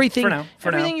get For now, everything. for now, for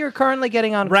everything now. you're currently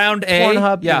getting on Round A,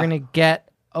 Pornhub, yeah. you're going to get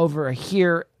over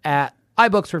here at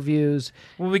iBooks Reviews.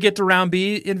 When we get to round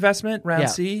B investment, round Yeah.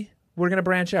 C, we're going to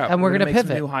branch out. And we're gonna gonna make some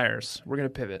pivot. new hires. We're going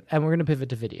to pivot. And we're going to pivot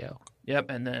to video. Yep.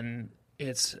 And then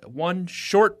It's one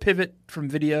short pivot from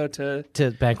video to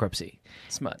To bankruptcy.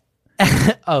 smut.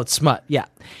 Oh, it's smut. Yeah.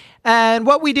 And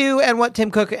what we do and what Tim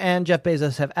Cook and Jeff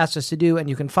Bezos have asked us to do, and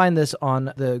you can find this on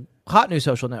the hot new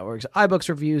social networks, iBooks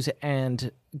Reviews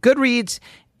and Goodreads,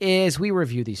 is we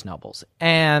review these novels.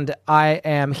 And I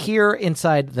am here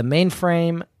inside the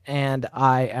mainframe, and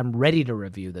I am ready to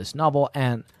review this novel,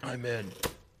 and I'm in.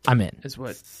 I'm in, Is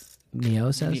what Neo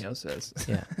says. Neo says.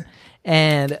 Yeah.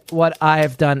 And what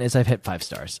I've done is I've hit 5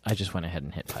 stars. I just went ahead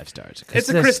and hit 5 stars. 'Cause It's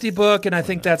a this- Christie book, and I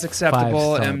think that's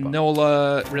acceptable. 5-star And book.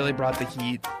 Nola really brought the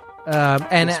heat.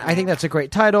 And I think that's a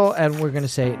great title, and we're going to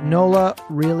say Nola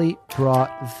really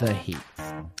brought the heat.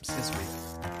 This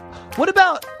week. What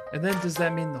about And then does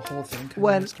that mean the whole thing kind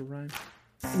When- of has to rhyme?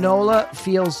 Nola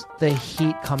feels the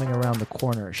heat coming around the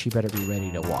corner? She better be ready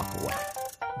to walk away.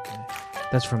 Okay.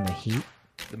 That's from The Heat.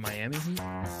 The Miami Heat?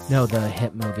 No, the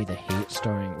hit movie The Heat,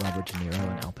 starring Robert De Niro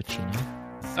and Al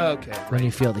Pacino. Okay. When Right.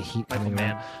 you feel the heat Michael coming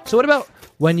Mann. around. So what about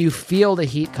when you feel the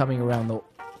heat coming around the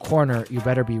corner? You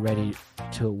better be ready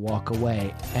to walk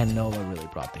away. And Nola really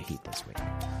brought the heat this week.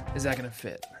 Is that going to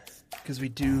fit? Because we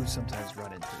do sometimes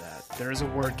run into that. There is a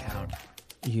word count.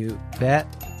 You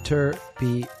better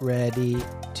be ready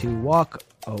to walk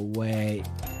away.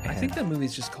 I think that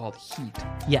movie's just called Heat,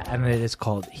 Yeah, and it is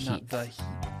called Heat. not The Heat.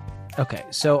 Okay,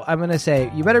 so I'm going to say,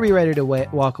 you better be ready to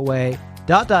walk away, ...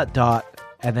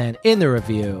 and then in the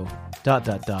review, ...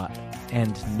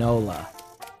 and Nola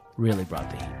really brought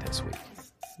the heat this week.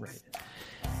 Right.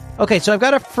 Okay, so I've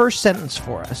got a first sentence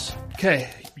for us. Okay.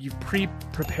 You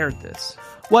pre-prepared this.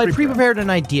 Well, I Pre-pro. pre-prepared an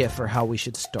idea for how we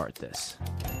should start this.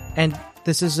 And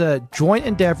this is a joint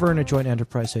endeavor and a joint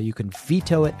enterprise, so you can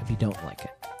veto it if you don't like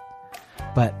it.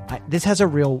 But this has a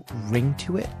real ring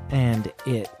to it, and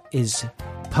it is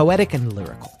poetic and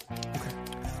lyrical.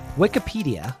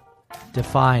 Wikipedia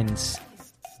defines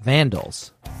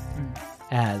Vandals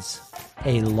as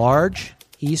a large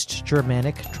East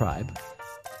Germanic tribe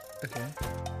Okay.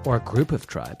 or a group of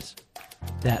tribes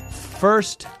that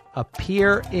first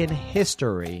appear in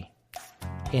history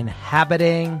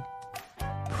inhabiting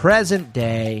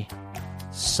present-day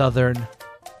southern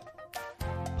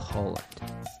Poland.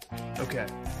 Okay.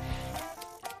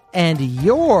 And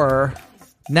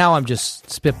now I'm just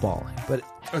spitballing, but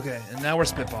Okay. And now we're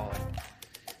spitballing.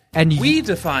 and We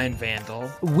define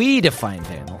Vandal. we define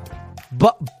Vandal,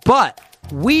 but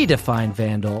we define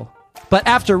Vandal. But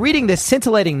after reading this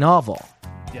scintillating novel,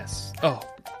 Yes. Oh,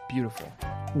 beautiful.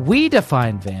 we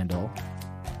define Vandal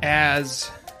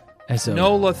As as a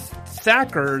Nola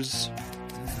Thacker's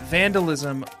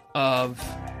vandalism of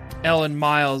Ellen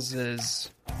Miles's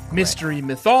mystery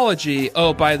mythology.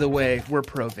 Oh, by the way, we're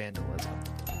pro-vandalism.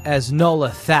 as Nola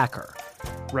Thacker,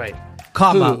 Right.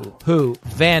 comma who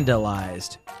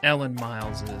vandalized. Ellen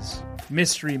Miles's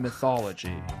mystery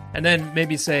mythology. And then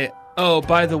maybe say, oh,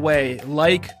 by the way,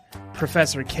 like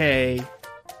Professor K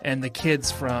and the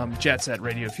kids from Jet Set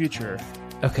Radio Future,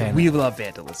 Okay, we love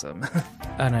vandalism.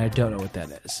 and I don't know what that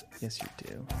is. Yes, you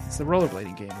do. It's the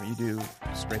rollerblading game where you do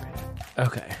spray paint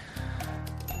Okay,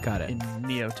 got it. in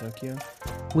Neo Tokyo.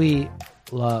 We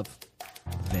love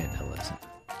vandalism.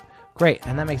 Great,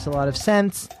 and that makes a lot of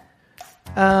sense.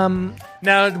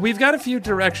 Now, we've got a few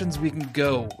directions we can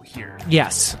go here.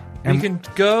 Yes. We can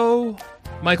go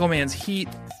Michael Mann's Heat.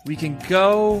 We can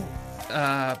go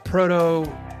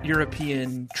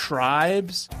Proto-European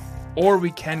tribes. Or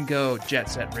we can go Jet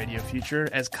Set Radio Future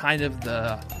as kind of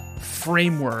the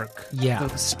framework, Yeah.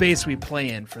 the space we play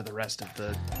in for the rest of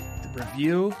the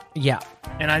review. Yeah.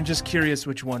 And I'm just curious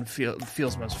which one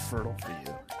feels most fertile for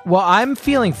you. Well, I'm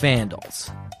feeling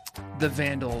Vandals. The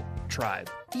Vandal tribe.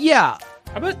 Yeah.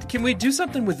 How about, can we do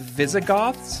something with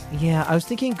Visigoths? Yeah, I was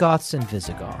thinking Goths and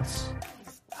Visigoths.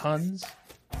 Huns?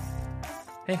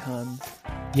 Hey, Huns.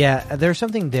 Yeah, there's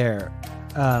something there.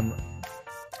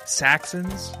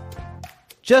 Saxons?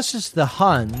 Just as the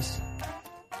Huns,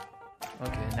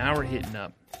 Okay, now we're heating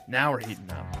up. Now we're heating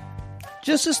up.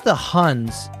 just as the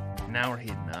Huns Now we're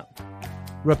heating up.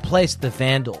 replaced the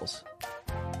Vandals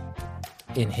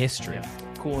in history. Yeah,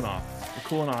 cooling off. We're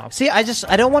cooling off. See, I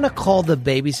don't want to call the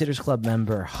Babysitters Club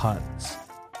member Huns.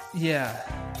 Yeah.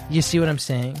 You see what I'm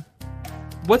saying?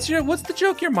 What's the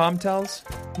joke your mom tells?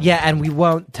 Yeah, and we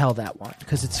won't tell that one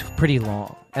because it's pretty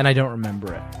long and I don't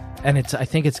remember it. And I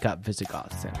think it's got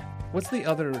Visigoths in it. What's the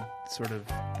other sort of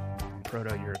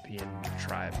Proto-European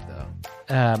tribe,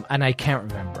 though? And I can't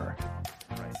remember.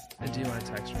 Right. And do you want to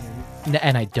text her, maybe?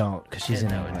 And I don't because she's in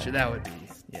that England. would be.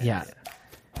 Yeah.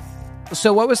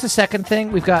 So what was the second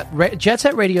thing? We've got Jet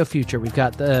Set Radio Future. We've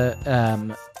got the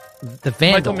Vandals.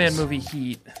 Michael Mann movie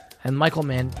Heat. And Michael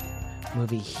Mann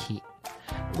movie Heat.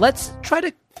 Let's try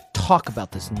to talk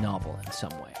about this novel in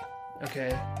some way.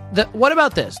 Okay. What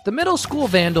about this? The middle school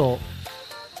vandal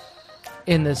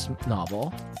in this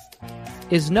novel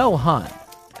is no Hun,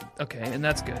 Okay, and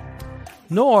that's good.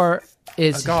 nor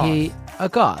is A goth. he a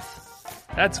goth.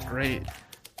 That's great.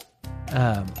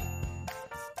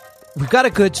 We've got a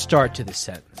good start to this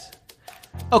sentence.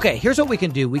 Okay, here's what we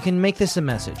can do. We can make this a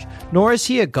message. Nor is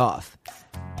he a goth.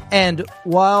 And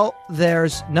while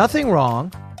there's nothing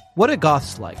wrong, what are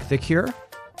goths like? The Cure?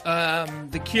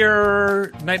 The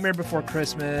Cure, Nightmare Before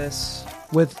Christmas,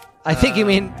 With, I think you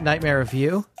mean Nightmare of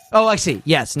You? Oh, I see.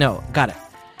 Yes, no, got it.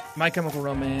 My Chemical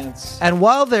Romance. And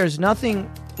while there's nothing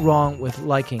wrong with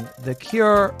liking The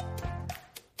Cure,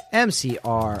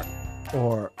 MCR,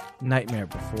 or Nightmare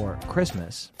Before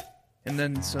Christmas, And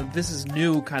then, so this is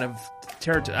new kind of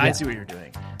territory. I Yeah. see what you're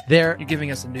doing. there You're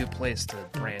giving us a new place to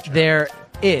branch out. there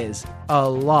is a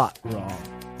lot wrong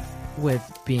with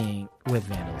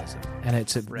vandalism, and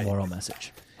it's a Right. moral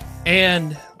message.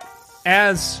 And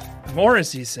as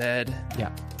Morrissey said, Yeah.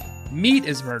 meat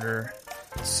is murder,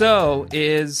 so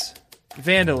is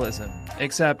vandalism.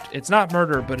 Except it's not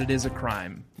murder, but it is a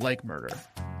crime, like murder.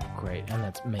 Great, and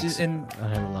that makes Just- and-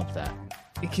 I love that.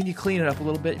 Can you clean it up a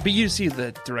little bit? But you see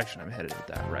the direction I'm headed with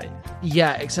that, right?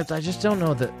 Yeah, except I just don't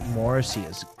know that Morrissey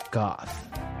is goth.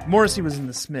 Morrissey was in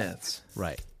the Smiths,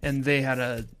 Right. and they had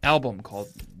an album called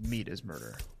Meat is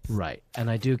Murder. Right, and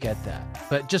I do get that,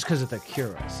 but just because of the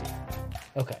Cure, I see.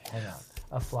 Okay, hang on.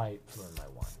 A fly flew in my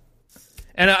wine.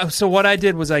 And so what I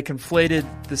did was I conflated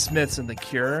the Smiths and the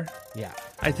Cure, Yeah.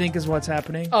 I think is what's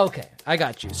happening. Okay, I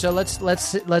got you. So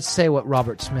let's say what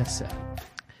Robert Smith said.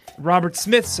 Robert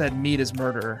Smith said meat is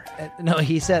murder. No,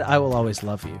 he said, "I will always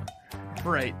love you."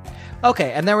 Right.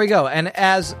 Okay, and there we go. And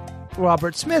as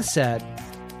Robert Smith said,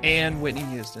 Whitney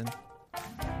Houston.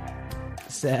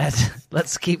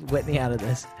 let's keep Whitney out of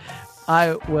this.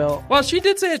 I will. Well, she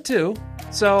did say it too.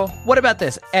 So What about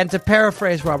this? And to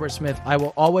paraphrase Robert Smith, I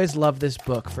will always love this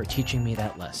book for teaching me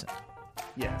that lesson.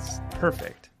 yes,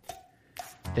 perfect.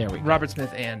 There we go. Robert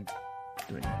Smith and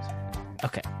doing this.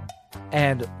 Okay.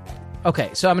 And, okay,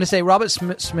 so I'm going to say Robert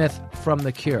Smith from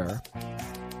The Cure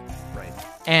Right.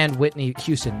 and Whitney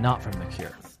Houston not from The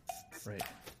Cure. Right.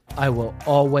 I will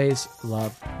always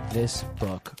love this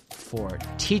book for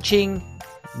teaching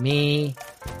me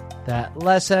that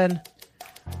lesson.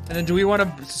 And then do we want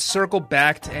to circle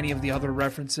back to any of the other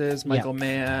references? Yeah. Michael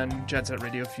Mann, Jet Set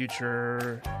Radio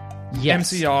Future,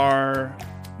 Yes. MCR,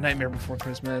 Nightmare Before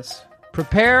Christmas.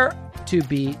 Prepare to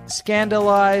be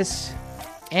scandalized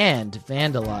and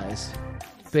vandalized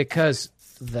because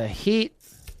the heat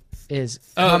is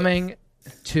coming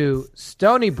to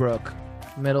Stony Brook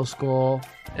Middle School.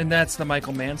 And that's the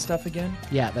Michael Mann stuff again?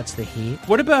 Yeah, that's the heat.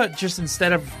 What about just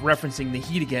instead of referencing the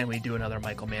heat again, we do another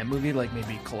Michael Mann movie, like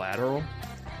maybe Collateral?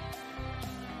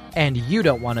 And you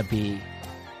don't want to be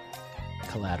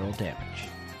collateral damage.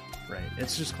 Right.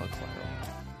 It's just called Collateral.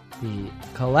 The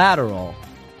collateral ...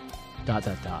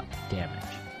 damage.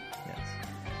 Yes.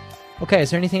 Okay, is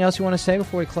there anything else you want to say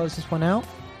before we close this one out?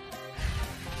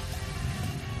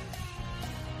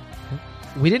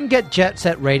 We didn't get Jet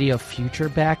Set Radio Future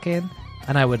back in,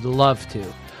 and I would love to.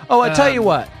 Oh, I tell you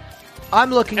what. I'm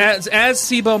looking As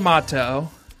Sibo Mato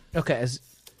Okay, as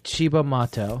Chiba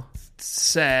Mato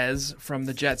says from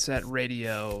the Jet Set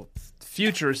Radio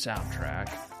Future soundtrack,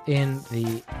 in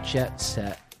the Jet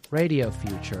Set Radio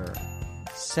Future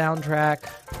soundtrack.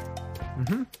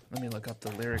 let me look up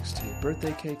the lyrics to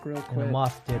Birthday Cake real And quick. a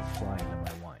moth did fly into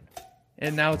my wine.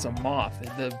 And now it's a moth.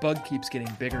 The bug keeps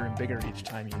getting bigger and bigger each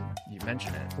time you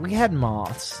mention it. We had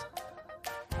moths.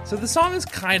 So the song is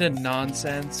kind of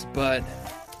nonsense, but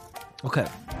Okay.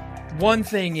 one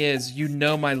thing is,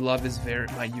 my love is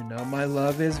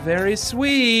very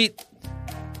sweet.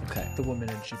 Okay. The woman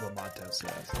in Chiba Mato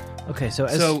says. Okay, so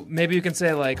So maybe you can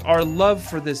say like, our love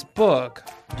for this book.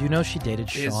 do you know she dated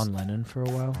is- Sean Lennon for a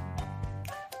while?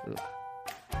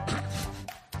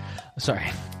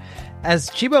 Sorry. As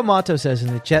Chiba Mato says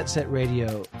in the Jet Set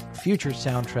Radio Future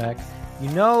soundtrack,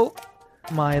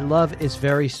 my love is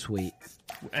very sweet.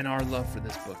 And our love for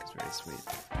this book is very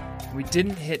sweet. We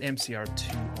didn't hit MCR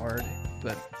too hard,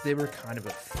 but they were kind of a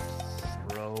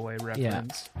throwaway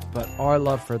reference. But our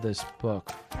love for this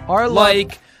book. Our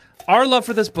love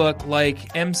for this book,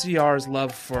 like MCR's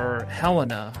love for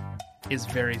Helena, is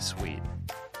very sweet.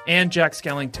 And Jack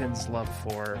Skellington's love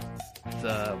for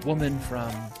the woman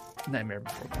from Nightmare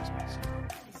Before Christmas.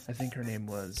 I think her name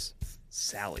was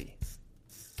Sally.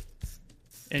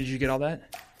 And did you get all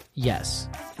that? Yes.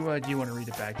 Do you want to read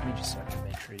it back to me just so I can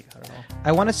make sure you got it all?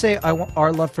 I want to say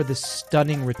our love for this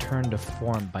stunning return to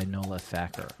form by Nola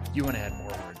Thacker. You want to add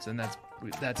more words, and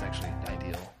that's actually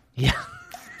ideal. Yeah.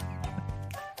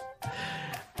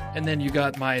 And then you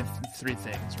got my three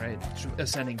things, right?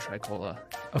 Ascending Tricola.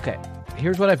 Okay,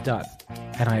 here's what I've done,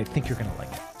 and I think you're going to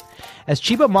like it. As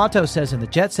Chiba Mato says in the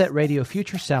Jet Set Radio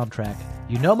Future soundtrack,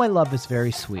 you know my love is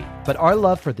very sweet, but our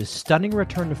love for this stunning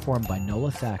return to form by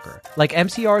Nola Thacker, like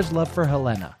MCR's love for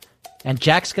Helena, and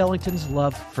Jack Skellington's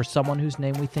love for someone whose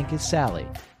name we think is Sally,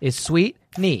 is sweet,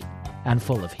 neat, and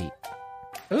full of heat.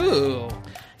 Ooh.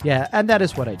 Yeah, and that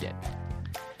is what I did.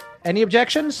 Any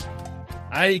objections?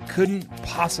 I couldn't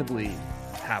possibly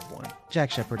have one.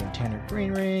 Jack Shepard and Tanner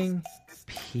Greenring,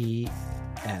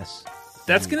 P.S.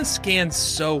 That's going to scan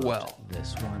so well.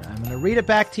 This one, I'm going to read it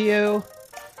back to you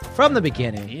from the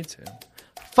beginning. Me too.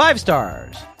 5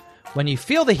 stars. When you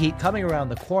feel the heat coming around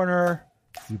the corner,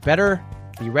 you better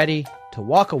be ready to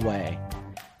walk away.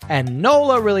 And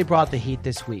Nola really brought the heat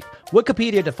this week.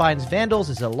 Wikipedia defines Vandals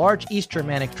as a large East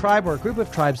Germanic tribe or a group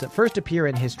of tribes that first appear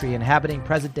in history inhabiting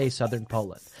present-day southern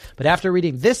Poland. But after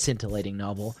reading this scintillating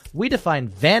novel, we define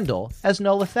Vandal as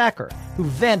Nola Thacker, who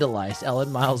vandalized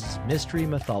Ellen Miles' mystery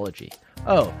mythology.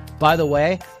 Oh, by the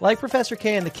way, like Professor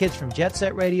K and the kids from Jet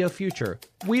Set Radio Future,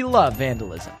 we love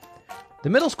vandalism. The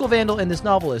middle school vandal in this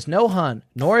novel is no Hun,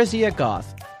 nor is he a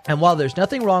goth. And while there's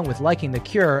nothing wrong with liking The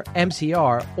Cure,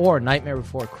 MCR, or Nightmare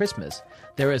Before Christmas,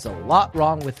 there is a lot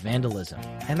wrong with vandalism.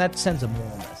 And that sends a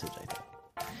moral message, I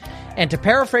think. And to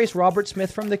paraphrase Robert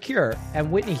Smith from The Cure,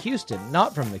 and Whitney Houston,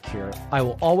 not from The Cure, I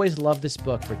will always love this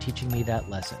book for teaching me that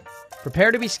lesson.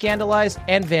 Prepare to be scandalized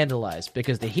and vandalized,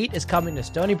 because the heat is coming to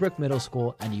Stony Brook Middle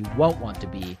School, and you won't want to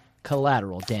be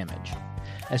collateral damage.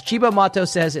 As Chiba Mato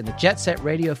says in the Jet Set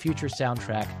Radio Future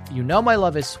soundtrack, you know my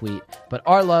love is sweet, but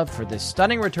our love for this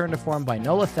stunning return to form by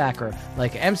Nola Thacker,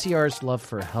 like MCR's love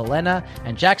for Helena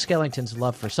and Jack Skellington's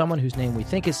love for someone whose name we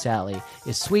think is Sally,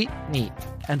 is sweet, neat,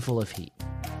 and full of heat.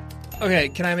 Okay,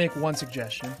 can I make one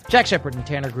suggestion? Jack Shepard and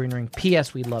Tanner Greenring,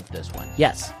 P.S. We love this one.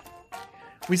 Yes.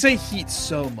 We say heat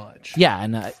so much. Yeah,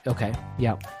 and okay,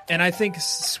 yeah. And I think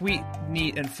sweet,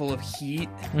 neat, and full of heat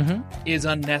is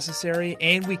unnecessary,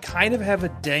 and we kind of have a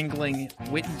dangling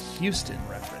Whitney Houston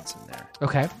reference in there.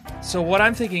 Okay. So what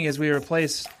I'm thinking is we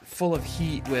replace full of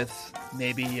heat with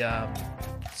maybe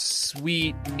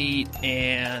sweet, neat,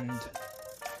 and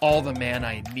all the man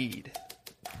I need,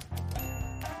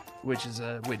 which is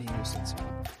a Whitney Houston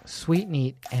song. Sweet,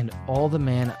 neat, and all the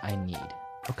man I need.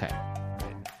 Okay.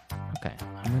 Okay,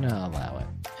 I'm going to allow it.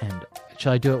 And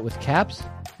shall I do it with caps?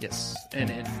 Yes,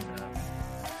 and in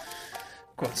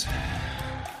quotes.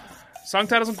 Song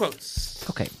titles and quotes.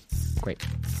 Okay, great.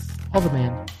 All the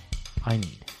man I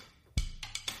need.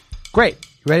 Great.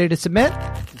 You ready to submit?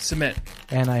 Submit.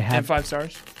 And I have... And 5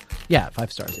 stars? Yeah,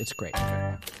 5 stars. It's great.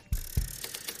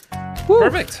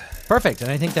 Perfect. Perfect.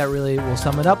 And I think that really will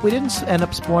sum it up. We didn't end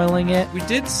up spoiling it. We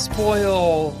did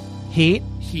spoil... Heat.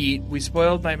 We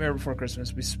spoiled Nightmare Before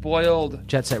Christmas. We spoiled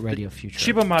Jet Set Radio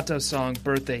Future. Chiba Mato's song,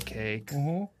 Birthday Cake.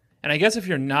 Mm-hmm. And I guess if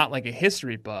you're not like a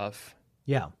history buff,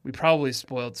 Yeah. we probably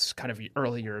spoiled kind of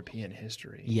early European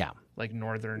history. Yeah. Like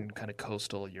northern kind of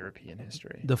coastal European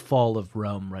history. The fall of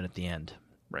Rome right at the end.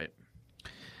 Right.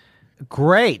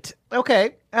 Great.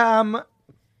 Okay. I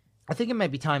think it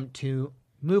might be time to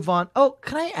move on. Oh,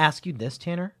 can I ask you this,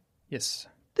 Tanner? Yes.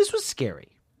 This was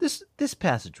scary. This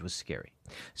passage was scary.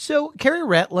 So Carrie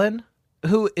Retlin,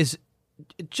 who is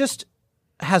just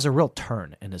has a real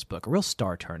turn in this book, a real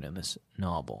star turn in this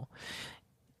novel.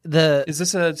 Is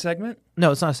this a segment?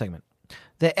 No, it's not a segment.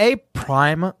 The A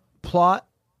prime plot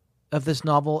of this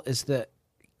novel is that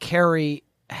Carrie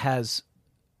has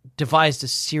devised a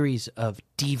series of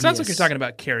devious... Sounds like you're talking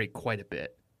about Carrie quite a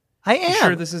bit. I am. You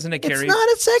sure this isn't a Carrie It's not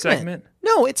a segment.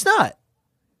 No, it's not.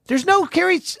 There's no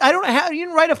Carrie... I don't have... You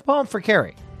didn't write a poem for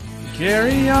Carrie.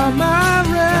 Carry on my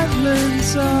Redland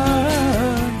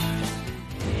son.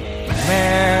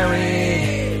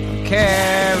 Mary,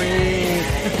 Carrie.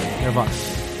 Nirvana.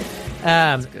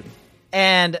 That's good.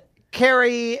 And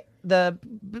Carrie, the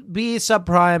B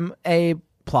subprime A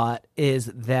plot is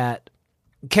that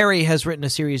Carrie has written a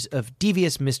series of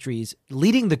devious mysteries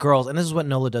leading the girls, and this is what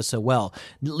Nola does so well,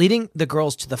 leading the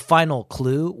girls to the final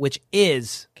clue, which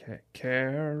is...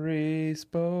 Carrie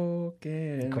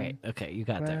spoken. Great. Okay, you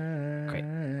got there. Great.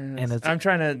 And it's, I'm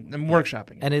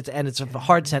workshopping it. And it's a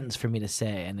hard sentence for me to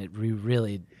say, and it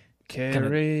really...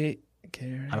 Carrie.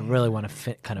 I really want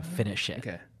to kind of finish it.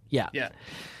 Okay. Yeah. Yeah.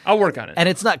 I'll work on it. And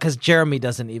it's not because Jeremy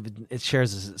doesn't even... It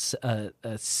shares a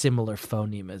similar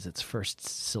phoneme as its first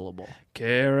syllable.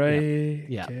 Carrie.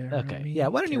 Yeah. Carrie, Okay. Yeah.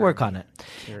 Why don't you work on it?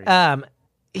 Carrie.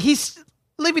 He's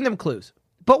leaving them clues.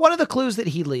 But one of the clues that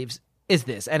he leaves is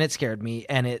this, and it scared me,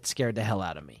 and it scared the hell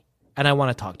out of me. And I want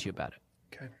to talk to you about it.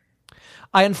 Okay.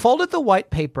 I unfolded the white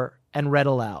paper and read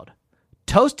aloud.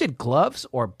 Toasted gloves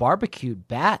or barbecued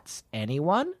bats?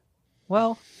 Anyone?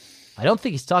 Well, I don't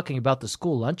think he's talking about the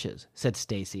school lunches, said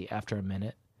Stacy after a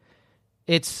minute.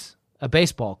 It's a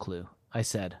baseball clue, I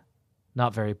said,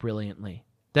 not very brilliantly.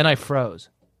 Then I froze.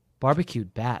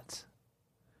 Barbecued bats.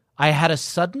 I had a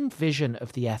sudden vision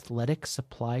of the athletic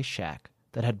supply shack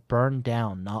that had burned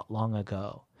down not long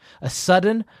ago. A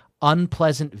sudden,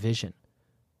 unpleasant vision,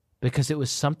 because it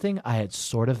was something I had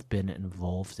sort of been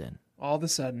involved in. All of a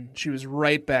sudden, she was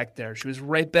right back there. She was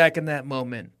right back in that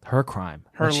moment. Her crime.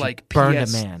 Her when she like burned a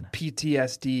man.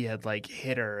 PTSD had like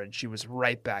hit her, and she was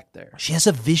right back there. She has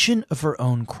a vision of her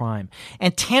own crime.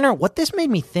 And Tanner, what this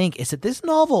made me think is that this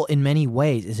novel, in many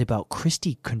ways, is about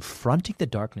Christie confronting the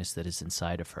darkness that is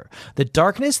inside of her. The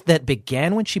darkness that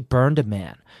began when she burned a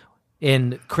man.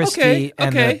 In Christie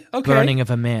and the burning of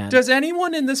a man. Does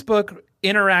anyone in this book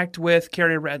interact with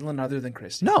Carrie Redlin other than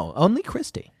Christie? No, only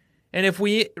Christie. And if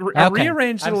we Okay.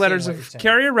 rearrange the I'm letters seeing what of you're saying.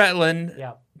 Carrie Redlin,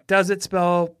 Yeah. does it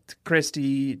spell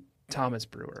Christie Thomas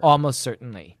Brewer? Almost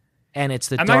certainly. And it's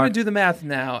the I'm dark... not going to do the math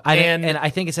now. and I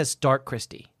think it says Dark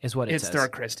Christie is what it it's says.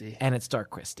 Dark Christie. And it's Dark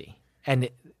Christie. And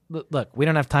look, we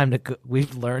don't have time to go.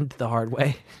 We've learned the hard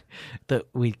way that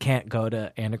we can't go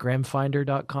to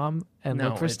anagramfinder.com and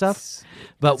look for stuff.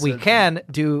 But it's we a can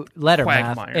do letter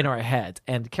math quagmire. in our heads.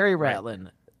 And Carrie Ratlin,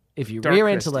 if you Dark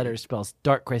rearrange the Christie. letters, spells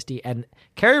Dark Christie. And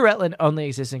Carrie Ratlin only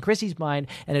exists in Christie's mind,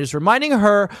 and it is reminding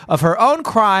her of her own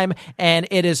crime, and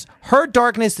it is her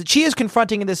darkness that she is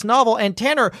confronting in this novel. And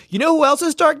Tanner, you know who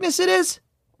else's darkness it is?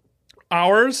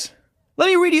 Ours? Let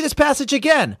me read you this passage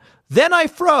again. Then I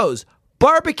froze.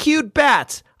 Barbecued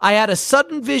bats. I had a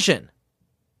sudden vision.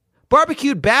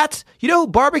 Barbecued bats? You know who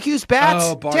barbecues bats?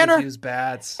 Oh, Tanner? barbecues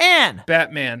bats. Anne.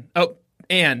 Batman. Oh,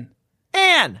 Anne.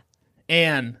 Anne.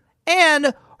 Anne.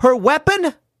 And her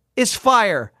weapon is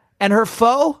fire. And her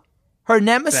foe, her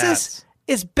nemesis, Bats.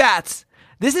 is bats.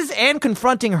 This is Anne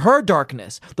confronting her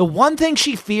darkness, the one thing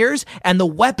she fears, and the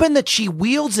weapon that she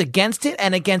wields against it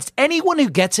and against anyone who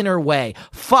gets in her way.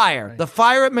 Fire. Right. The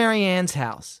fire at Mary Ann's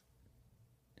house.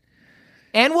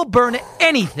 Anne will burn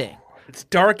anything It's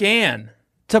Dark Anne.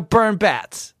 to burn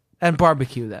bats and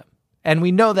barbecue them. And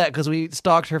we know that because we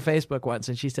stalked her Facebook once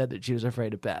and she said that she was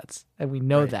afraid of bats. And we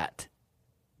know that.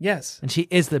 Yes. And she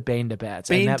is the Bane to bats.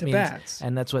 Bane and that to means, bats.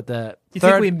 And that's what the You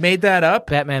third think we made that up?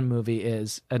 Batman movie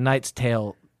is A Knight's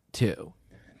Tale 2.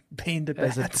 Bane to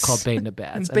As bats. it's called Bane to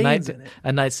Bats. And Bane's in it.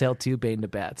 A Knight's Tale 2, Bane to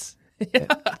Bats.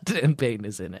 And Bane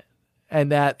is in it.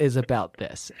 And that is about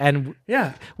this. And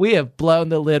Yeah. we have blown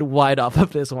the lid wide off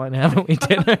of this one, haven't we,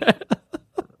 Tanner?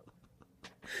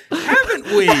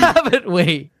 Haven't we? Haven't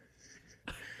we?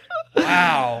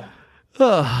 Wow.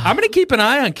 I'm going to keep an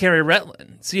eye on Carrie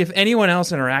Redlin. See if anyone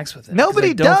else interacts with him. 'cause Nobody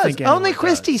I don't does. think anyone Only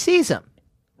Christie does. sees him.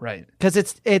 Right. Because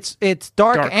it's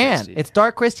Dark Anne. Christie. It's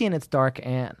Dark Christie and it's Dark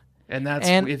Anne. And that's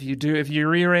And- if you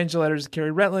rearrange the letters of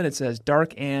Carrie Redlin, it says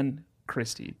Dark Anne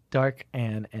Christie. Dark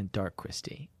Anne and Dark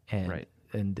Christie. And, Right.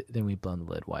 And then we've blown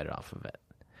the lid wide off of it.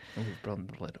 And we've blown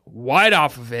the lid wide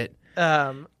off of it.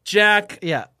 Jack,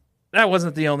 Yeah. that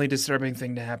wasn't the only disturbing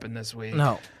thing to happen this week.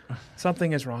 No.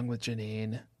 Something is wrong with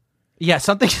Janine. Yeah,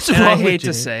 something is And wrong I with hate to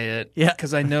Janine. say it. Yeah.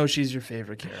 Because I know she's your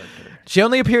favorite character. She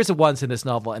only appears once in this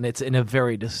novel, and it's in a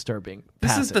very disturbing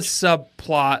This passage. is the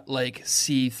subplot, like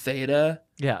C Theta,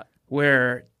 Yeah.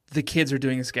 where the kids are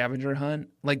doing a scavenger hunt,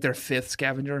 like their fifth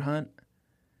scavenger hunt.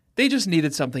 They just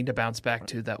needed something to bounce back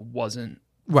to that wasn't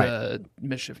the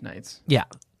Mischief Knights. Yeah.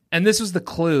 And this was the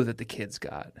clue that the kids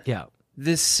got. Yeah.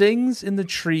 This sings in the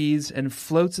trees and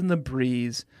floats in the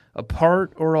breeze. A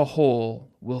part or a whole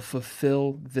will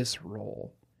fulfill this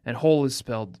role. And whole is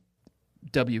spelled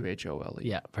WHOLE.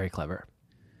 Yeah. Very clever.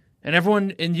 And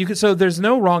everyone, and you can, so there's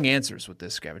no wrong answers with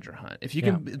this scavenger hunt. If you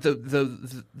can,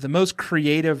 the most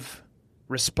creative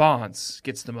response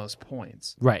gets the most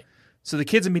points. Right. So the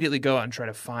kids immediately go out and try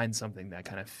to find something that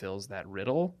kind of fills that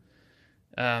riddle.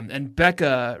 And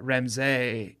Becca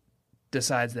Ramsey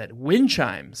decides that wind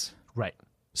chimes Right.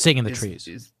 Sing in the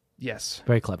trees. Yes.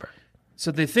 Very clever. So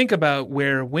they think about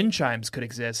where wind chimes could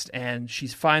exist, and she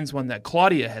finds one that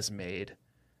Claudia has made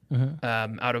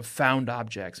out of found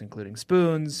objects, including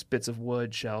spoons, bits of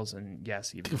wood, shells, and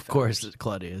yes, even Of course,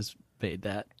 Claudia has made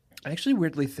that. I actually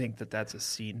weirdly think that that's a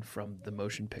scene from the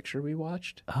motion picture we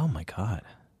watched. Oh, my God.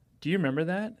 Do you remember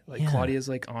that? Like Yeah. Claudia's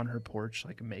like on her porch,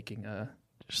 like making a...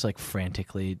 Just like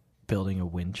frantically building a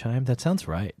wind chime. That sounds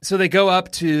right. So they go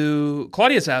up to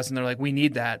Claudia's house and they're like, we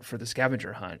need that for the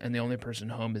scavenger hunt. And the only person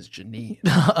home is Janine.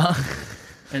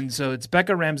 And so it's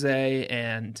Becca Ramsey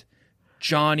and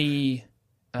Johnny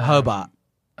Hobart.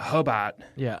 Hobart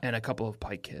Yeah. and a couple of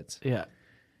Pike kids. Yeah.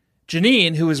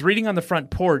 Janine, who was reading on the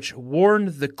front porch,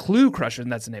 warned the Clue Crushers,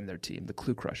 and that's the name of their team, the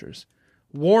Clue Crushers,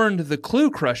 warned the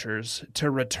Clue Crushers to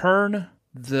return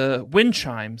the wind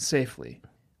chime safely.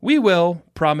 We will,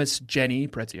 promised Jenny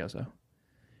Prezioso.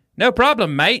 No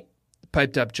problem, mate,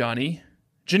 piped up Johnny.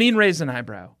 Janine raised an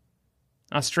eyebrow.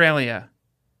 Australia.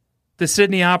 The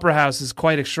Sydney Opera House is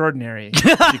quite extraordinary,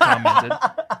 she commented,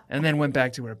 and then went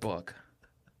back to her book.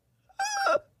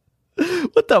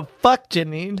 What the fuck,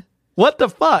 Janine? What the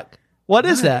fuck? What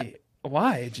is that?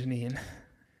 Why, Janine?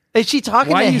 Is she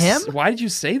talking to him? Why did you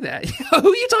say that?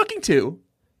 Who are you talking to?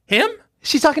 Him?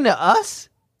 She's talking to us?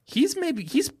 He's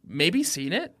maybe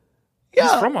seen it.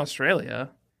 Yeah. He's from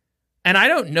Australia. And I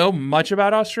don't know much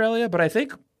about Australia, but I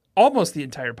think almost the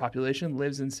entire population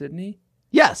lives in Sydney.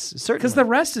 Yes, certainly. Because the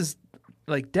rest is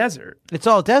like desert. It's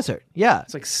all desert. Yeah.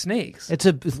 It's like snakes. It's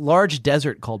a large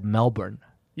desert called Melbourne.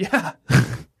 Yeah.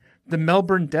 The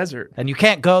Melbourne Desert. And you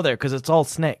can't go there because it's all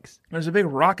snakes. There's a big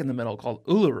rock in the middle called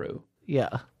Uluru.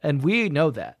 Yeah. And we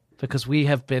know that because we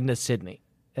have been to Sydney.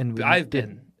 And I've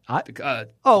been. I've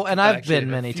actually, been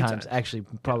a many few times. Actually,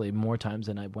 probably more times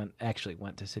than I went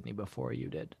to Sydney before you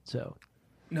did. So.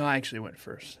 No, I actually went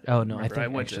first. Oh, no. Remember, I think I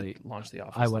went actually, to launch the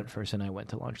office. I went first and I went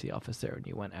to launch the office there and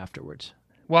you went afterwards.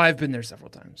 Well, I've been there several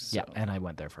times. So. Yeah, and I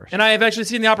went there first. And I have actually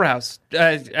seen the Opera House.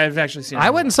 I've actually seen it. I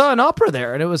went and saw an opera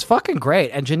there, and it was fucking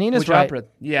great. And Janine is Which right. opera?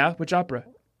 Yeah, which opera?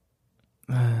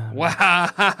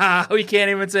 Wow, we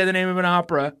can't even say the name of an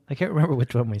opera. I can't remember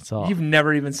which one we saw. You've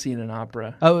never even seen an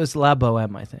opera. Oh, it was La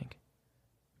Boheme, I think.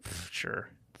 Sure.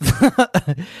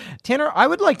 Tanner, I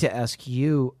would like to ask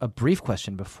you a brief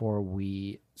question before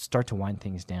we start to wind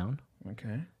things down.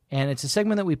 Okay. And it's a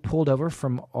segment that we pulled over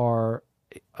from our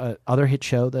other hit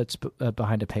show that's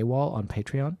behind a paywall on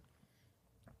Patreon.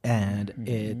 And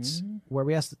it's where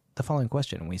we ask the following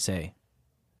question. We say,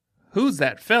 Who's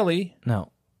that felly?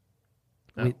 no.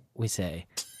 Oh. We say,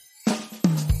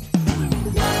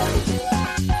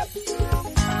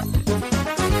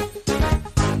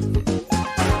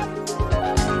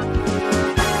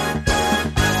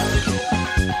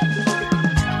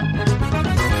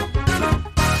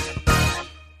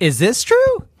 is this true?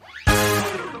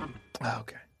 Oh,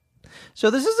 okay.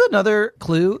 So this is another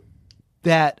clue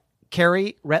that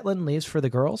Carrie Retland leaves for the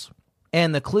girls.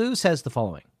 And the clue says the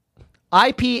following.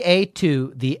 IPA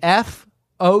to the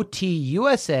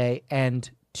FOTUSA and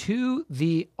to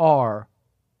the R.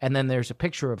 And then there's a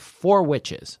picture of 4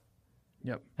 witches.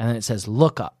 Yep. And then it says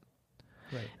look up.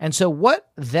 Right. And so what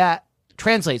that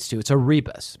translates to, it's a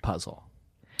rebus puzzle.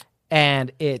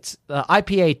 And it's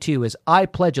IPA 2 is I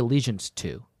pledge allegiance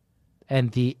to.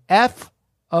 And the FOTUSA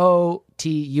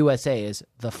is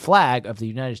the flag of the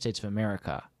United States of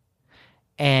America.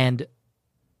 And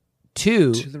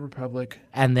to the Republic.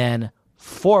 And then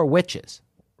 4 witches.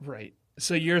 Right.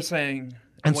 So you're saying,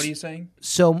 And what are you saying?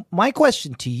 So my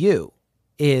question to you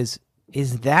is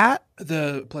that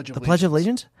The Pledge of the Pledge of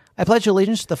Allegiance? I pledge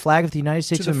allegiance to the flag of the United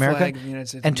States of America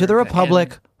and to the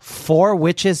Republic, 4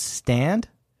 witches stand?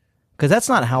 Because that's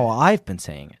not how I've been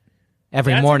saying it.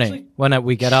 Every That's morning actually when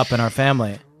we get up in our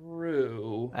family.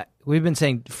 True. We've been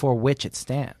saying for which it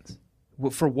stands.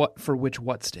 For what? For which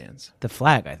what stands? The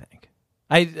flag, I think.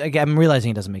 I'm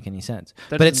realizing it doesn't make any sense.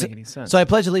 That but doesn't make any sense. So I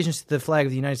pledge allegiance to the flag of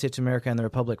the United States of America and the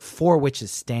Republic, for which it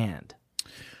stand.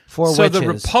 So the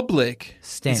Republic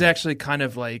stand. is actually kind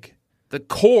of like the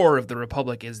core of the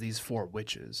Republic is these 4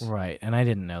 witches Right, and I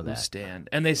didn't know who that. stand.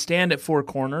 And they stand at 4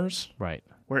 corners Right.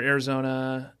 where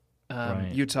Arizona,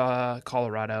 Right. Utah,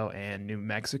 Colorado, and New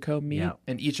Mexico meet. Yeah.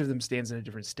 And each of them stands in a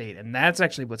different state. And that's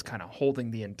actually what's kind of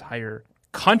holding the entire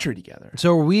country together.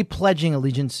 So are we pledging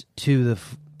allegiance to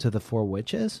the 4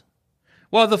 witches?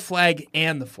 Well, the flag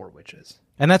and the 4 witches.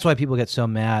 And that's why people get so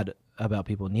mad about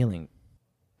people kneeling.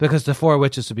 Because the 4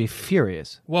 witches would be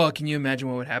furious. Well, can you imagine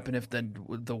what would happen if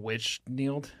the witch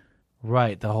kneeled?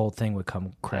 Right, the whole thing would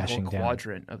come crashing The whole down.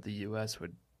 quadrant of the U.S.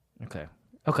 would. Okay.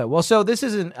 Well, so this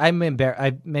isn't. I'm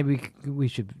embarrassed. Maybe we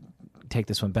should take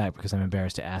this one back because I'm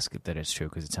embarrassed to ask that it's true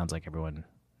because it sounds like everyone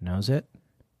knows it.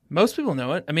 Most people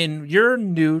know it. I mean, you're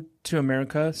new to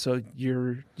America, so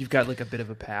you've got like a bit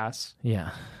of a pass. Yeah.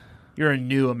 You're a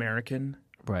new American,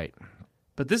 Right.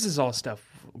 but this is all stuff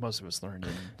most of us learned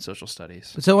in social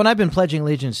studies. So when I've been pledging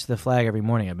allegiance to the flag every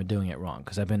morning, I've been doing it wrong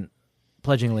because I've been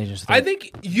pledging allegiance to the I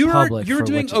think you're Republic for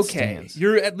doing which it okay. stands.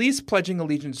 You're at least pledging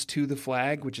allegiance to the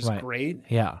flag, which is Right. great,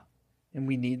 Yeah. and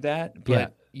we need that. But Yeah.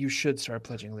 you should start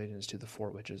pledging allegiance to the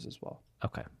 4 witches as well,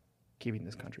 Okay. keeping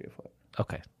this country afloat.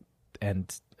 Okay. And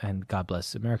God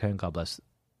bless America and God bless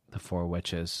the 4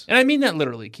 witches. And I mean that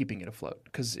literally, keeping it afloat,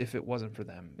 because if it wasn't for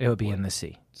them, It would be in the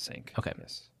sea. sink. Okay.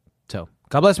 Yes. So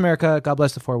God bless America. God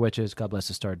bless the Four Witches. God bless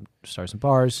the Stars and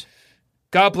Bars.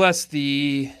 God bless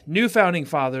the new founding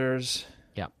fathers.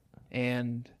 Yeah.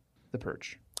 And the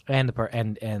Purge. And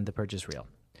the Purge is real.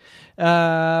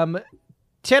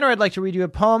 Tanner, I'd like to read you a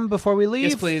poem before we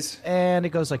leave. Yes, please. And it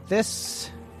goes like this.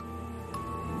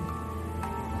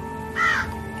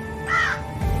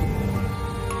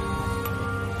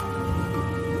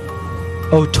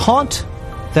 O taunt,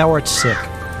 thou art sick,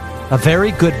 a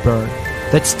very good burn,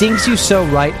 that stings you so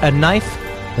right, a knife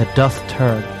that doth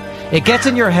turn. It gets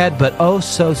in your head, but oh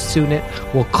so soon it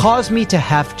will cause me to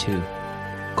have to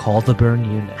call the burn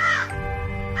unit.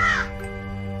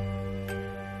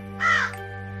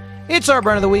 It's our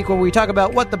burn of the week where we talk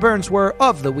about what the burns were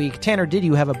of the week. Tanner, did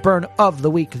you have a burn of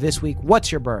the week this week?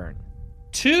 What's your burn?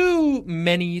 Too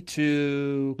many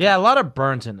to... Yeah, a lot of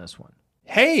burns in this one.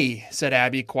 Hey, said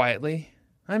Abby quietly.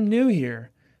 I'm new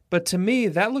here, but to me,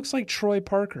 that looks like Troy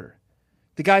Parker.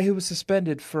 The guy who was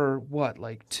suspended for, what,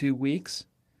 like 2 weeks?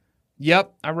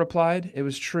 Yep, I replied. It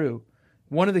was true.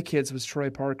 One of the kids was Troy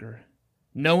Parker.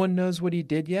 No one knows what he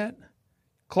did yet?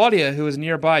 Claudia, who was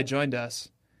nearby, joined us.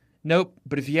 Nope,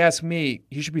 but if you ask me,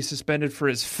 he should be suspended for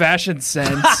his fashion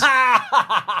sense.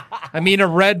 I mean, a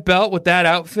red belt with that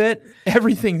outfit,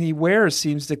 everything he wears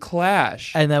seems to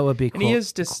clash. And that would be And he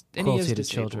is cruelty to disabled,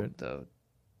 children. though.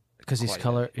 Because he's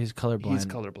colorblind. He's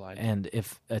colorblind. And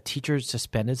if a teacher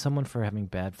suspended someone for having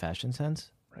bad fashion sense,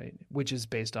 Right, which is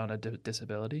based on a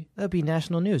disability. that would be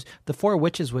national news. The Four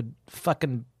Witches would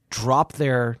fucking drop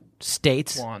their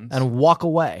states Wands. and walk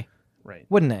away, Right.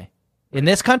 wouldn't they? In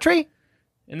this country,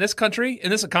 In this country, in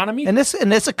this economy, in this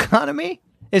economy,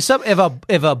 if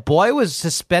a boy was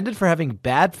suspended for having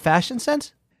bad fashion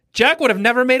sense, Jack would have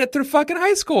never made it through fucking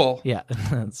high school. yeah,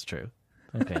 that's true.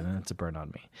 Okay, then it's a burn on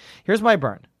me. Here's my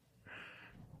burn,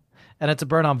 and it's a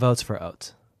burn on votes for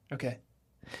Oates. Okay.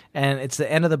 And it's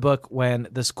the end of the book when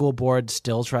the school board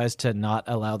still tries to not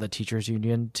allow the teachers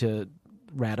union to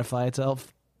ratify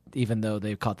itself, even though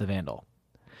they've caught the vandal.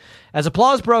 As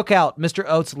applause broke out, Mr.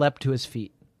 Oates leapt to his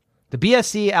feet. The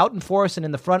BSC out in force and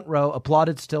in the front row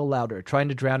applauded still louder, trying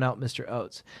to drown out Mr.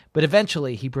 Oates. But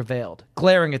eventually he prevailed.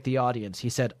 Glaring at the audience, he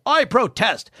said, "I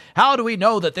protest! How do we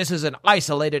know that this is an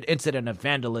isolated incident of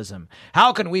vandalism?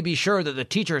 How can we be sure that the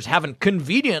teachers haven't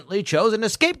conveniently chosen a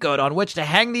scapegoat on which to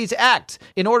hang these acts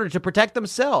in order to protect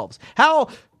themselves? How—"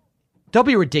 "Don't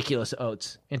be ridiculous,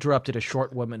 Oates," interrupted a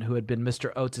short woman who had been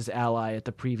Mr. Oates' ally at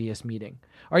the previous meeting.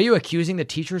 "Are you accusing the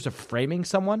teachers of framing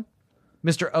someone?"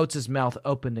 Mr. Oates' mouth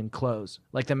opened and closed,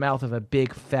 like the mouth of a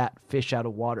big, fat fish out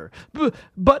of water.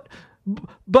 But,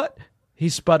 he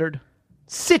sputtered.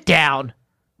 "Sit down,"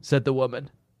 said the woman.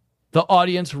 The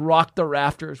audience rocked the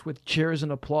rafters with cheers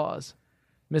and applause.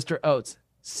 Mr. Oates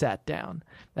sat down,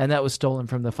 and that was stolen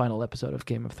from the final episode of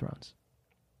Game of Thrones.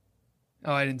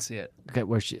 Oh, I didn't see it. Okay,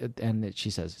 where she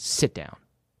says, "Sit down."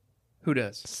 Who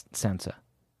does? Sansa.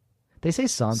 They say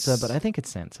Sansa, but I think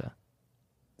it's Sansa.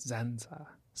 Zanza.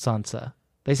 Sansa.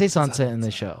 They say Sansa in the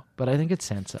show, but I think it's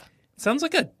Sansa. Sounds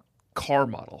like a car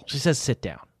model. She says, "Sit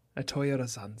down," A Toyota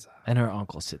Zanza. and her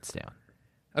uncle sits down.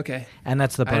 Okay. And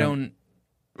that's the burn.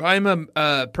 I'm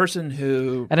a person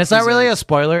who... And it's not really a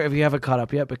spoiler if you haven't caught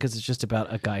up yet, because it's just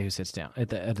about a guy who sits down.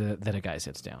 That a guy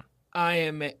sits down.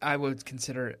 I would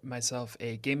consider myself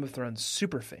a Game of Thrones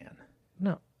super fan.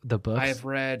 No, the books. I have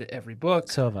read every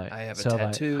book. So have I. I have a So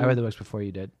tattoo. I read the books before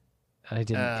you did. I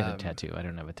didn't get a tattoo. I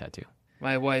don't have a tattoo.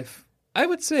 My wife, I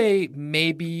would say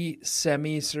maybe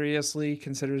semi-seriously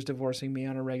considers divorcing me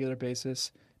on a regular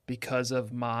basis because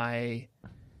of my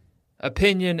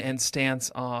opinion and stance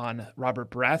on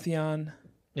Robert Baratheon,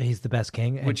 He's the best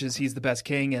king. and- which is he's the best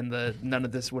king, and none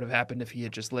of this would have happened if he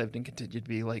had just lived and continued to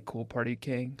be like cool party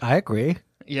king. I agree.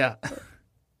 Yeah.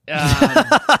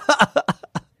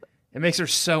 It makes her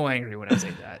so angry when I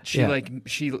say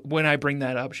that. When I bring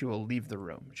that up, she will leave the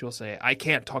room. She'll say, "I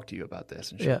can't talk to you about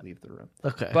this," and she'll leave the room.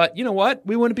 Okay. But you know what?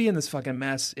 We wouldn't be in this fucking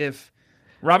mess if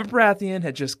Robert Baratheon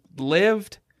had just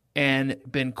lived and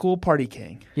been cool party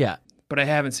king. Yeah. But I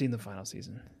haven't seen the final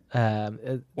season,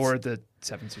 Or or the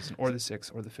 7th season, or the 6th,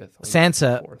 or the 5th, or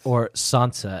Sansa, the 4th. or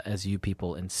Sansa, as you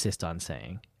people insist on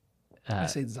saying, I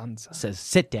say Zanza. says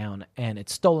 "sit down," and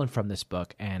it's stolen from this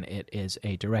book, and it is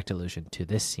a direct allusion to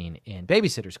this scene in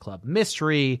Babysitter's Club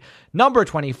Mystery number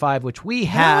 25, which we Now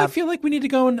I have feel like we need to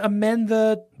go and amend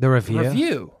the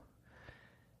review.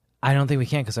 I don't think we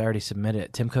can because I already submitted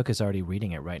it. Tim Cook is already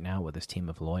reading it right now with his team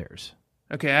of lawyers.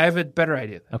 Okay, I have a better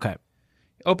idea. Okay.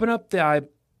 Open up the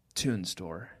iTunes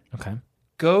store. Okay.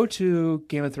 Go to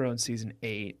Game of Thrones Season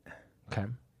 8, Okay.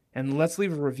 and let's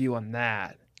leave a review on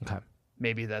that. Okay.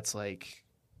 Maybe that's like,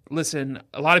 listen,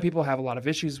 a lot of people have a lot of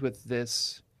issues with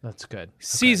this That's good.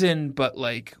 season, but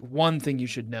like one thing you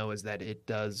should know is that it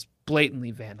does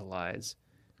blatantly vandalize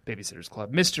Babysitter's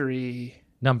Club Mystery.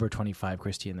 Number 25,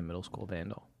 Christy and the Middle School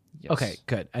Vandal. Yes. Okay,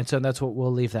 good. And so that's what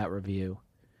we'll leave that review.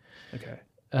 Okay.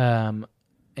 And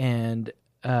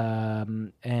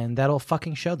that'll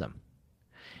fucking show them.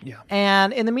 Yeah.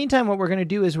 And in the meantime, what we're going to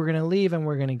do is we're going to leave and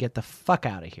we're going to get the fuck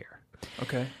out of here.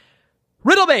 Okay.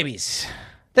 Riddle Babies,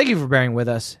 thank you for bearing with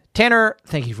us. Tanner,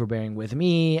 thank you for bearing with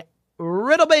me.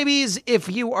 Riddle Babies, if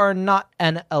you are not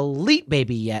an elite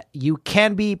baby yet, you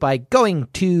can be by going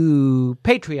to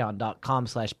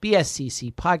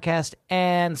patreon.com/BSCC podcast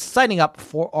and signing up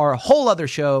for our whole other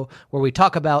show where we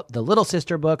talk about the Little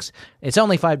Sister books. It's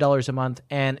only $5 a month,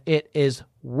 and it is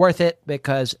worth it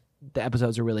because the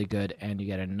episodes are really good, and you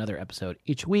get another episode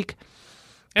each week.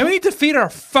 And we need to feed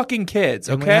our fucking kids,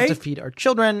 okay? And we have to feed our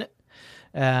children.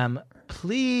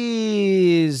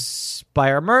 Please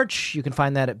buy our merch. You can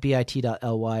find that at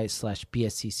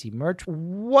bit.ly/BSCC merch.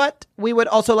 What we would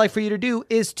also like for you to do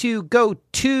is to go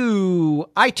to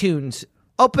iTunes,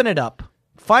 open it up,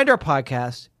 find our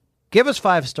podcast, give us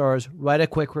 5 stars, write a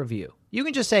quick review. You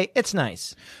can just say, it's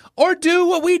nice. Or do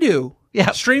what we do.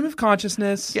 Yeah. Stream of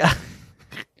consciousness. Yeah.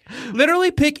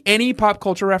 Literally pick any pop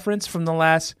culture reference from the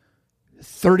last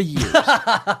 30 years.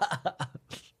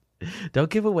 Don't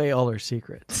give away all our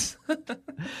secrets.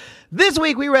 This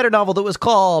week, we read a novel that was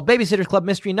called Babysitter's Club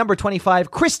Mystery number 25,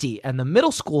 Christy and the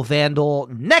Middle School Vandal.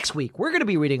 Next week, we're going to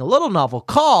be reading a little novel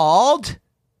called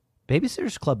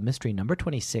Babysitter's Club Mystery number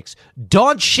 26,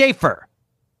 Dawn Schaefer,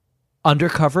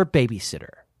 Undercover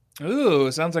Babysitter.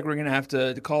 Ooh, sounds like we're going to have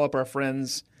to call up our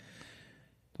friends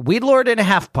Weedlord and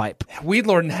Halfpipe.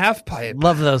 Weedlord and Halfpipe.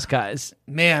 Love those guys.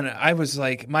 Man, I was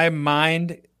like, my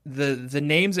mind, the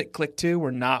names it clicked to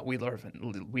were not Weedlord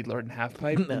and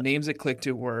Halfpipe. No. The names it clicked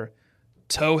to were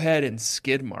Towhead and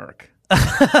Skidmark.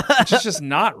 Which is just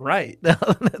not right. No,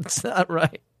 that's not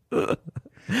right.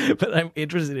 But I'm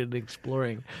interested in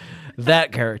exploring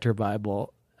that character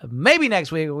Bible. Maybe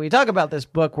next week when we talk about this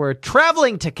book, we're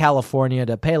traveling to California,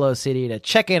 to Palo City, to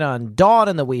check in on Dawn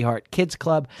and the Weeheart Kids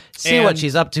Club, see what And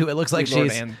she's up to. It looks like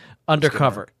Weedlord she's and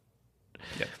undercover.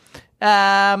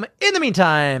 In the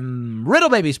meantime, Riddle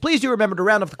Babies, please do remember to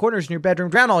round off the corners in your bedroom,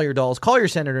 drown all your dolls, call your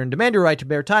senator, and demand your right to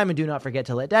bear time, and do not forget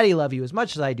to let Daddy love you as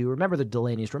much as I do. Remember the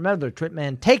Delaney's, remember the Trip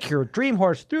Man, take your dream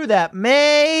horse through that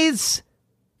maze.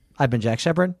 I've been Jack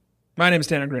Shepard. My name is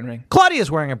Tanner Greenring. Claudia's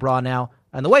wearing a bra now,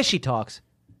 and the way she talks,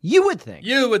 you would think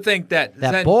that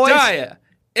That boys- Zendaya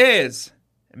is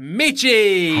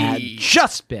Michi. had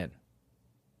just been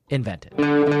invented. In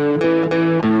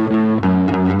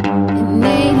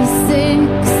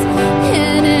 86,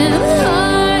 and in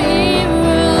high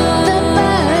room, the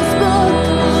first book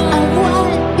of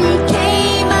what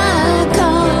became a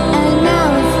cult, and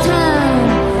now it's time.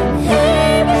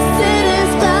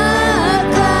 Babysitter's Club.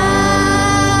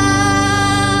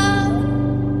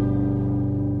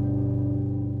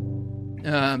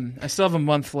 I still have a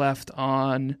month left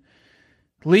on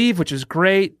leave, which is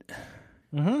great.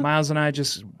 Miles and I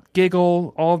just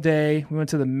giggle all day. We went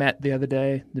to the Met the other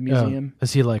day, the museum.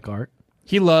 Does he like art?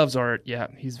 He loves art. Yeah,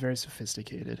 he's very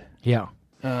sophisticated. Yeah.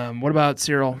 What about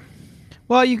Cyril?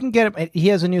 Well, you can get him. He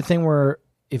has a new thing where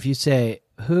if you say,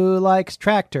 who likes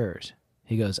tractors?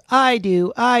 He goes, I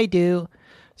do, I do.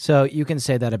 So you can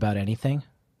say that about anything.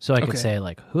 So I could Okay. say,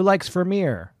 like, who likes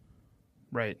Vermeer?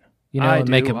 Right. You know, I and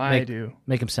do, make him I do.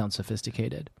 make him sound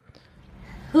sophisticated.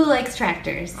 Who likes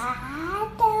tractors? I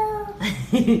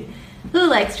do. Who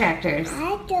likes tractors?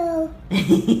 I do.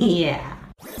 Yeah.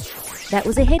 That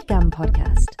was a HeadGum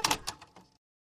podcast.